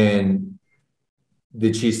 And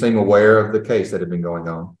did she seem aware of the case that had been going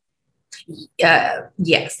on?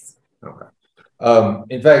 Yes. Okay.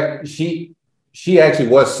 In fact, she actually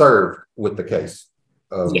was served with the case.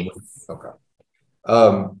 Yes. Okay.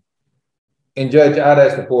 And Judge, I'd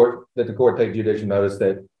ask the court that the court take judicial notice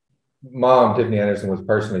that Mom Tiffany Anderson was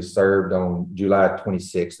personally served on July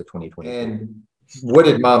 26th of 2020. And what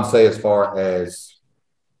did Mom say as far as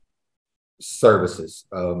services?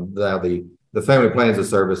 Now the family plans of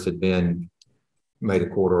service had been made a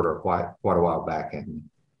court order quite a while back.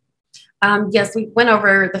 Yes, we went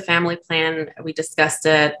over the family plan. We discussed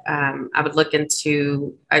it. I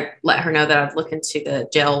let her know that I'd look into the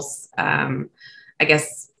jails. I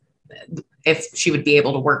guess if she would be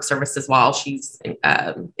able to work services while she's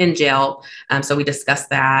in jail. So we discussed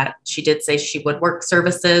that. She did say she would work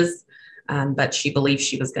services, but she believed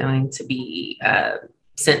she was going to be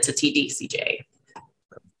sent to TDCJ.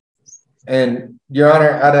 And Your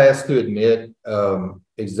Honor, I'd ask to admit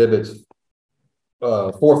exhibits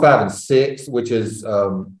 4, 5, and 6, which is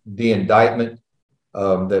the indictment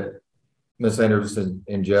that Ms. Anderson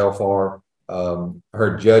in jail for,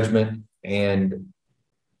 her judgment, and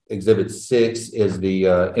exhibit 6 is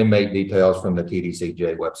the inmate details from the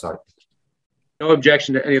TDCJ website. No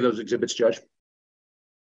objection to any of those exhibits, Judge.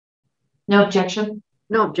 No objection.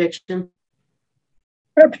 No objection.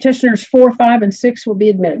 Petitioners 4, 5, and 6 will be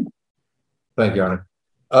admitted. Thank you, Your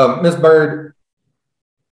Honor. Ms. Bird,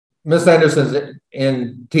 Ms. Anderson's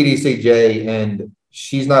in TDCJ, and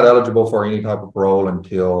she's not eligible for any type of parole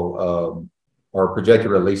until our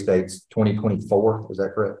projected release date's 2024. Is that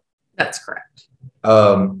correct? That's correct.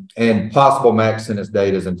 And possible max sentence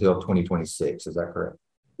date is until 2026. Is that correct?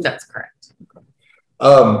 That's correct.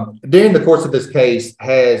 Okay. During the course of this case,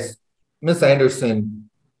 has Ms. Anderson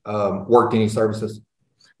worked any services?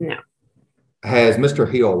 No. Has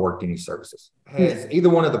Mr. Hill worked any services? Has either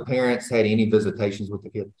one of the parents had any visitations with the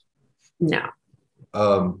kids? No.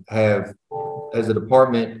 Has the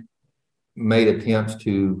department made attempts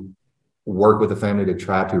to work with the family to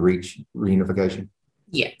try to reach reunification?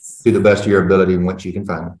 Yes. To the best of your ability in which you can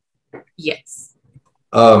find them? Yes.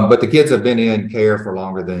 But the kids have been in care for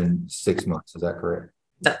longer than 6 months. Is that correct?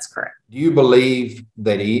 That's correct. Do you believe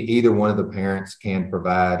that either one of the parents can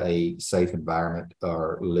provide a safe environment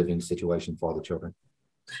or living situation for the children?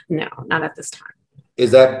 No, not at this time.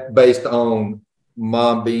 Is that based on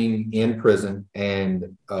Mom being in prison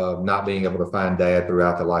and not being able to find Dad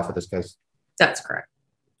throughout the life of this case? That's correct.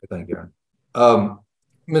 Thank you.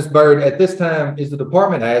 Ms. Bird, at this time, is the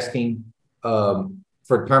department asking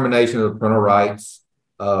for termination of the parental rights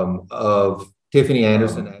of Tiffany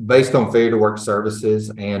Anderson based on failure to work services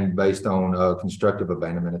and based on constructive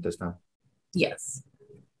abandonment at this time? Yes.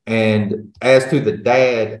 And as to the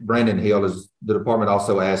dad, Brandon Hill, is the department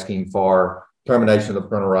also asking for termination of the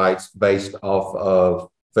parental rights based off of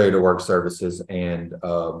failure to work services and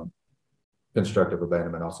constructive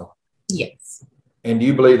abandonment also? Yes. And do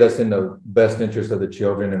you believe that's in the best interest of the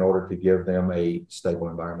children in order to give them a stable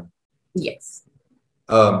environment? Yes.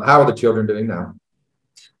 How are the children doing now?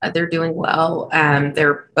 They're doing well.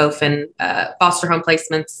 They're both in foster home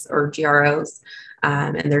placements or GROs,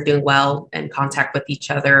 and they're doing well in contact with each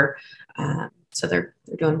other. So they're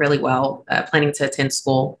doing really well, planning to attend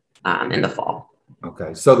school in the fall.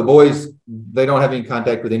 Okay, so the boys, they don't have any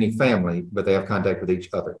contact with any family, but they have contact with each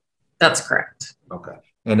other. That's correct. Okay,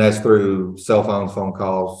 and that's through cell phones, phone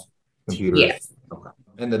calls, computers? Yes. Okay.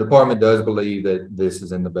 And the department does believe that this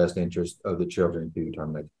is in the best interest of the children to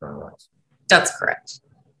terminate the parental rights? That's correct.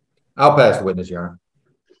 I'll pass the witness, Your Honor.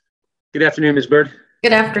 Good afternoon, Ms. Bird.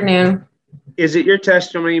 Good afternoon. Is it your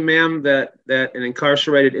testimony, ma'am, that an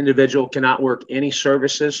incarcerated individual cannot work any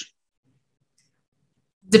services?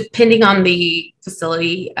 Depending on the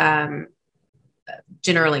facility,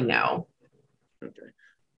 generally no. Okay.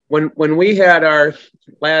 When we had our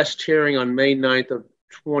last hearing on May 9th of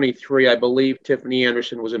 23, I believe Tiffany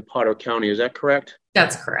Anderson was in Potter County. Is that correct?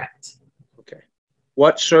 That's correct. Okay.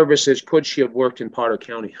 What services could she have worked in Potter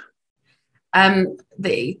County?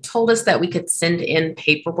 They told us that we could send in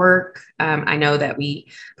paperwork. I know that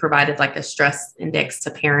we provided like a stress index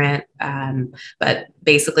to parent, but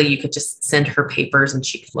basically you could just send her papers and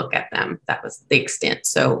she could look at them. That was the extent.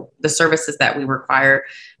 So the services that we require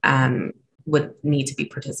would need to be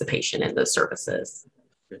participation in those services.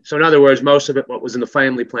 So in other words, most of it, what was in the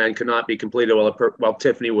family plan, could not be completed while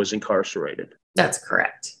Tiffany was incarcerated. That's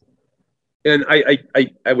correct. And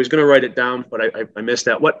I was going to write it down, but I missed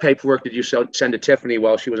that. What paperwork did you send to Tiffany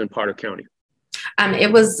while she was in Potter County?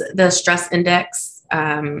 It was the stress index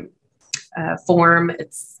form.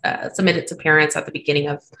 It's submitted to parents at the beginning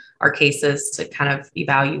of our cases to kind of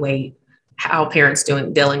evaluate how parents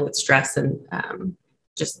dealing with stress and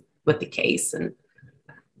just with the case.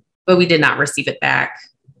 But we did not receive it back.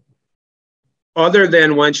 Other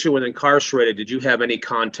than when she was incarcerated, did you have any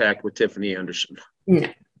contact with Tiffany Anderson? No.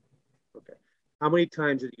 How many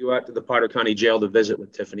times did you go out to the Potter County Jail to visit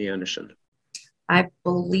with Tiffany Anderson? I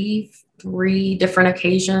believe 3 different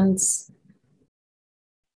occasions.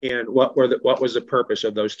 And what was the purpose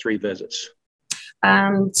of those 3 visits?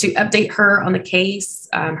 To update her on the case,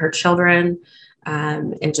 her children,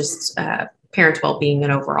 and just parent well-being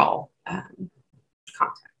and overall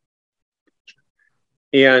contact.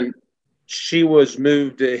 And she was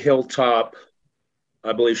moved to Hilltop,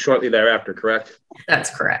 I believe, shortly thereafter, correct? That's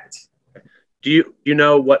correct. Do you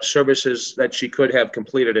know what services that she could have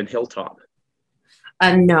completed in Hilltop?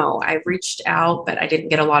 No, I reached out, but I didn't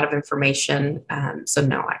get a lot of information. So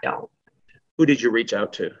no, I don't. Who did you reach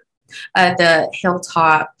out to? The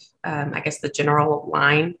Hilltop, I guess the general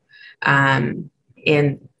line. And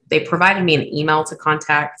they provided me an email to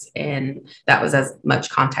contact, and that was as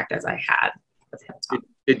much contact as I had with Hilltop.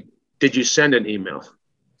 Did you send an email?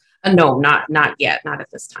 No, not yet, not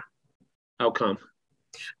at this time. How come?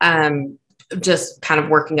 Just kind of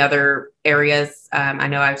working other areas. I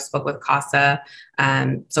know I've spoke with CASA,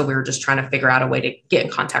 so we were just trying to figure out a way to get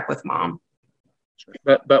in contact with mom.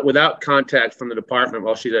 But without contact from the department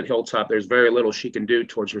while she's at Hilltop, there's very little she can do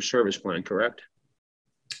towards her service plan, correct?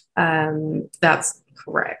 That's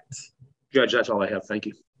correct. Judge, that's all I have. Thank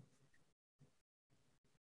you.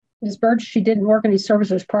 Ms. Bird, she didn't work any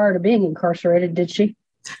services prior to being incarcerated, did she?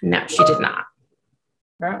 No, she did not.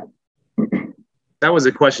 All right. That was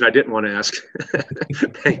a question I didn't want to ask.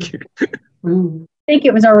 Thank you. I think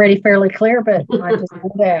it was already fairly clear, but I just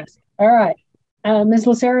wanted to ask. All right. Ms.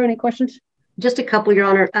 Lucero, any questions? Just a couple, Your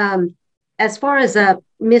Honor. As far as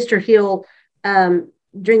Mr. Hill,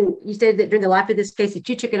 you stated that during the life of this case that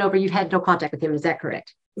you took it over, you had no contact with him. Is that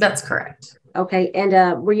correct? That's correct. Okay.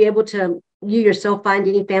 And were you able to, you yourself, find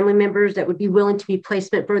any family members that would be willing to be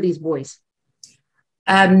placement for these boys?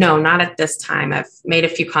 No, not at this time. I've made a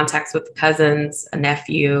few contacts with cousins, a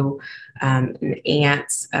nephew, an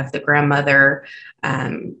aunt of the grandmother,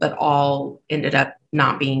 but all ended up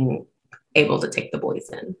not being able to take the boys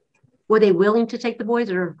in. Were they willing to take the boys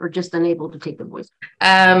or just unable to take the boys?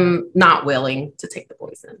 Not willing to take the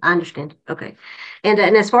boys in. I understand. Okay. And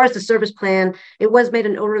as far as the service plan, it was made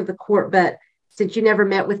an order of the court, but since you never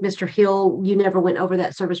met with Mr. Hill, you never went over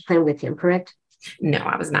that service plan with him, correct? No,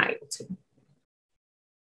 I was not able to.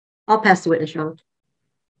 I'll pass the witness, Your Honor.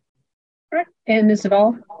 All right. And Ms.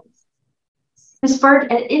 Zavala? Ms. Bird,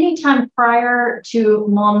 at any time prior to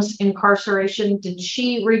mom's incarceration, did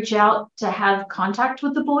she reach out to have contact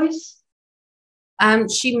with the boys?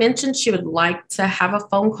 She mentioned she would like to have a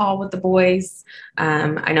phone call with the boys.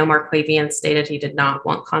 I know Marquavian stated he did not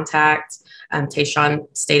want contact. Tayshawn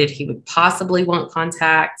stated he would possibly want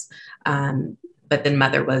contact, but then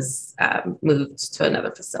mother was moved to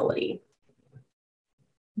another facility.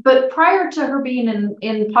 But prior to her being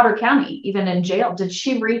in Potter County, even in jail, did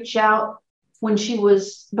she reach out when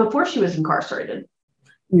before she was incarcerated?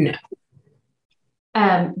 No.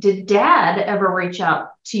 Did dad ever reach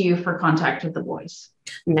out to you for contact with the boys?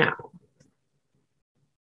 No.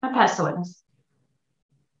 I pass the witness.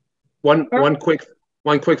 One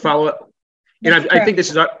quick follow-up. And I think this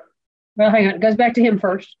is our. Well, hang on. It goes back to him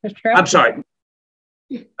first, Mr. Trout. I'm sorry.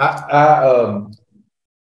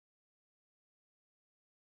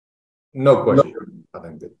 No question. I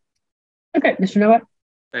think that. Okay, Mr. Nowak.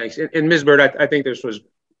 Thanks. And Ms. Bird, I think this was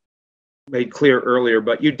made clear earlier,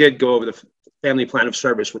 but you did go over the family plan of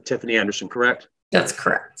service with Tiffany Anderson, correct? That's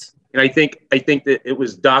correct. And I think that it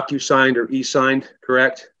was docu-signed or e-signed,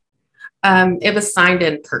 correct? It was signed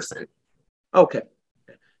in person. Okay.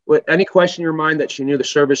 Well, any question in your mind that she knew the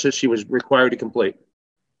services she was required to complete?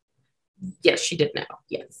 Yes, she did know.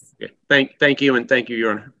 Yes. Yeah. Thank you, and thank you,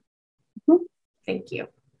 Your Honor. Thank you.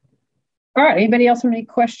 All right. Anybody else have any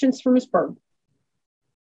questions for Ms. Bird?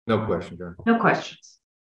 No questions, Your Honor. No questions.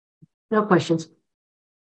 No questions.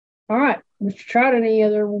 All right. Mr. Trout, any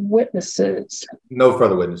other witnesses? No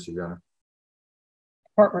further witnesses, Your Honor.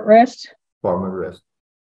 Department rest? Department rest.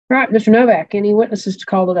 All right. Mr. Novak, any witnesses to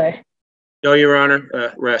call today? No, Your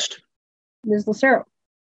Honor. Rest. Ms. Lucero?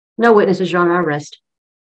 No witnesses, Your Honor. I rest.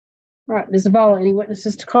 All right. Ms. Zavala, any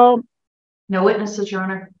witnesses to call? No witnesses, Your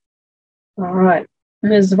Honor. All right.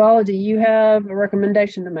 Ms. Zavala, do you have a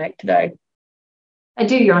recommendation to make today? I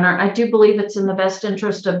do, Your Honor. I do believe it's in the best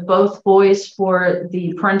interest of both boys for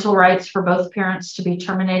the parental rights for both parents to be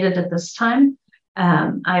terminated at this time.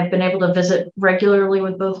 I've been able to visit regularly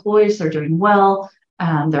with both boys. They're doing well.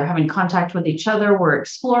 They're having contact with each other. We're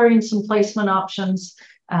exploring some placement options.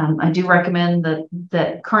 I do recommend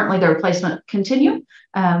that currently their placement continue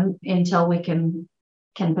until we can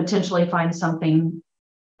potentially find something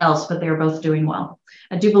else, but they're both doing well.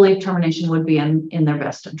 I do believe termination would be in their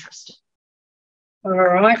best interest. All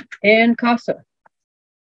right. And CASA?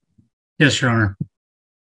 Yes, Your Honor.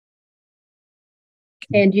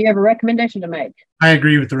 And do you have a recommendation to make? I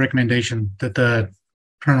agree with the recommendation that the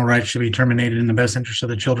parental rights should be terminated in the best interest of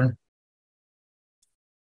the children.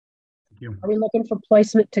 Thank you. Are we looking for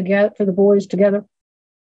placement together for the boys together?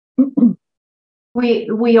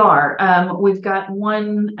 We are. We've got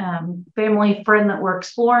one family friend that we're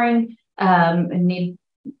exploring and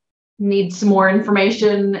need some more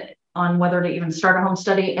information on whether to even start a home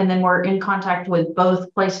study. And then we're in contact with both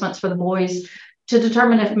placements for the boys to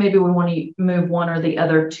determine if maybe we want to move one or the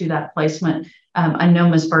other to that placement. I know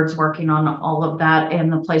Ms. Bird's working on all of that, and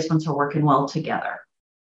the placements are working well together.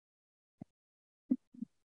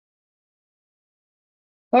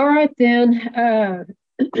 All right, then.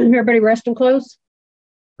 Everybody rest and close?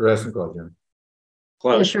 Rest and close, Your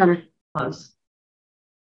Honor. Yes, Your Honor. Close.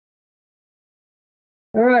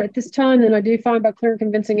 All right, at this time, then I do find by clear and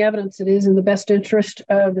convincing evidence it is in the best interest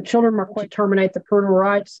of the children to terminate the parental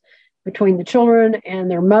rights between the children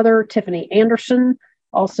and their mother, Tiffany Anderson,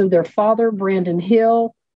 also their father, Brandon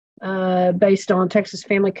Hill, based on Texas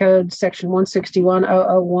Family Code, section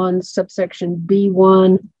 161.001, subsection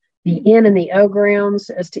B1, the N and the O grounds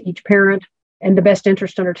as to each parent, and the best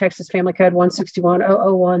interest under Texas Family Code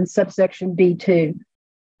 161.001, subsection B2.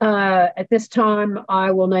 At this time,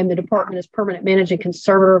 I will name the department as permanent managing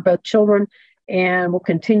conservator of both children and will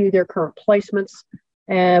continue their current placements.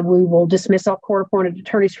 And we will dismiss all court-appointed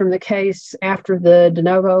attorneys from the case after the de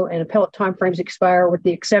novo and appellate timeframes expire, with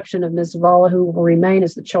the exception of Ms. Zavala, who will remain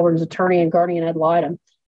as the children's attorney and guardian ad litem.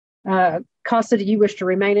 CASA, do you wish to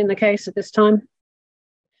remain in the case at this time?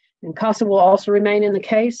 And CASA will also remain in the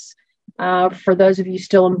case. For those of you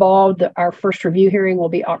still involved, our first review hearing will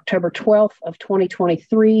be October 12th of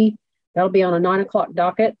 2023. That'll be on a 9 o'clock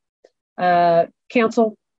docket.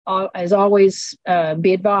 Counsel, as always,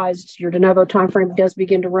 be advised your de novo timeframe does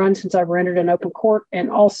begin to run since I've rendered an open court.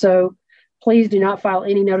 And also, please do not file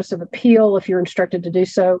any notice of appeal if you're instructed to do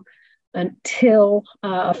so until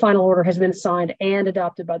a final order has been signed and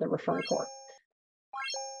adopted by the referring court.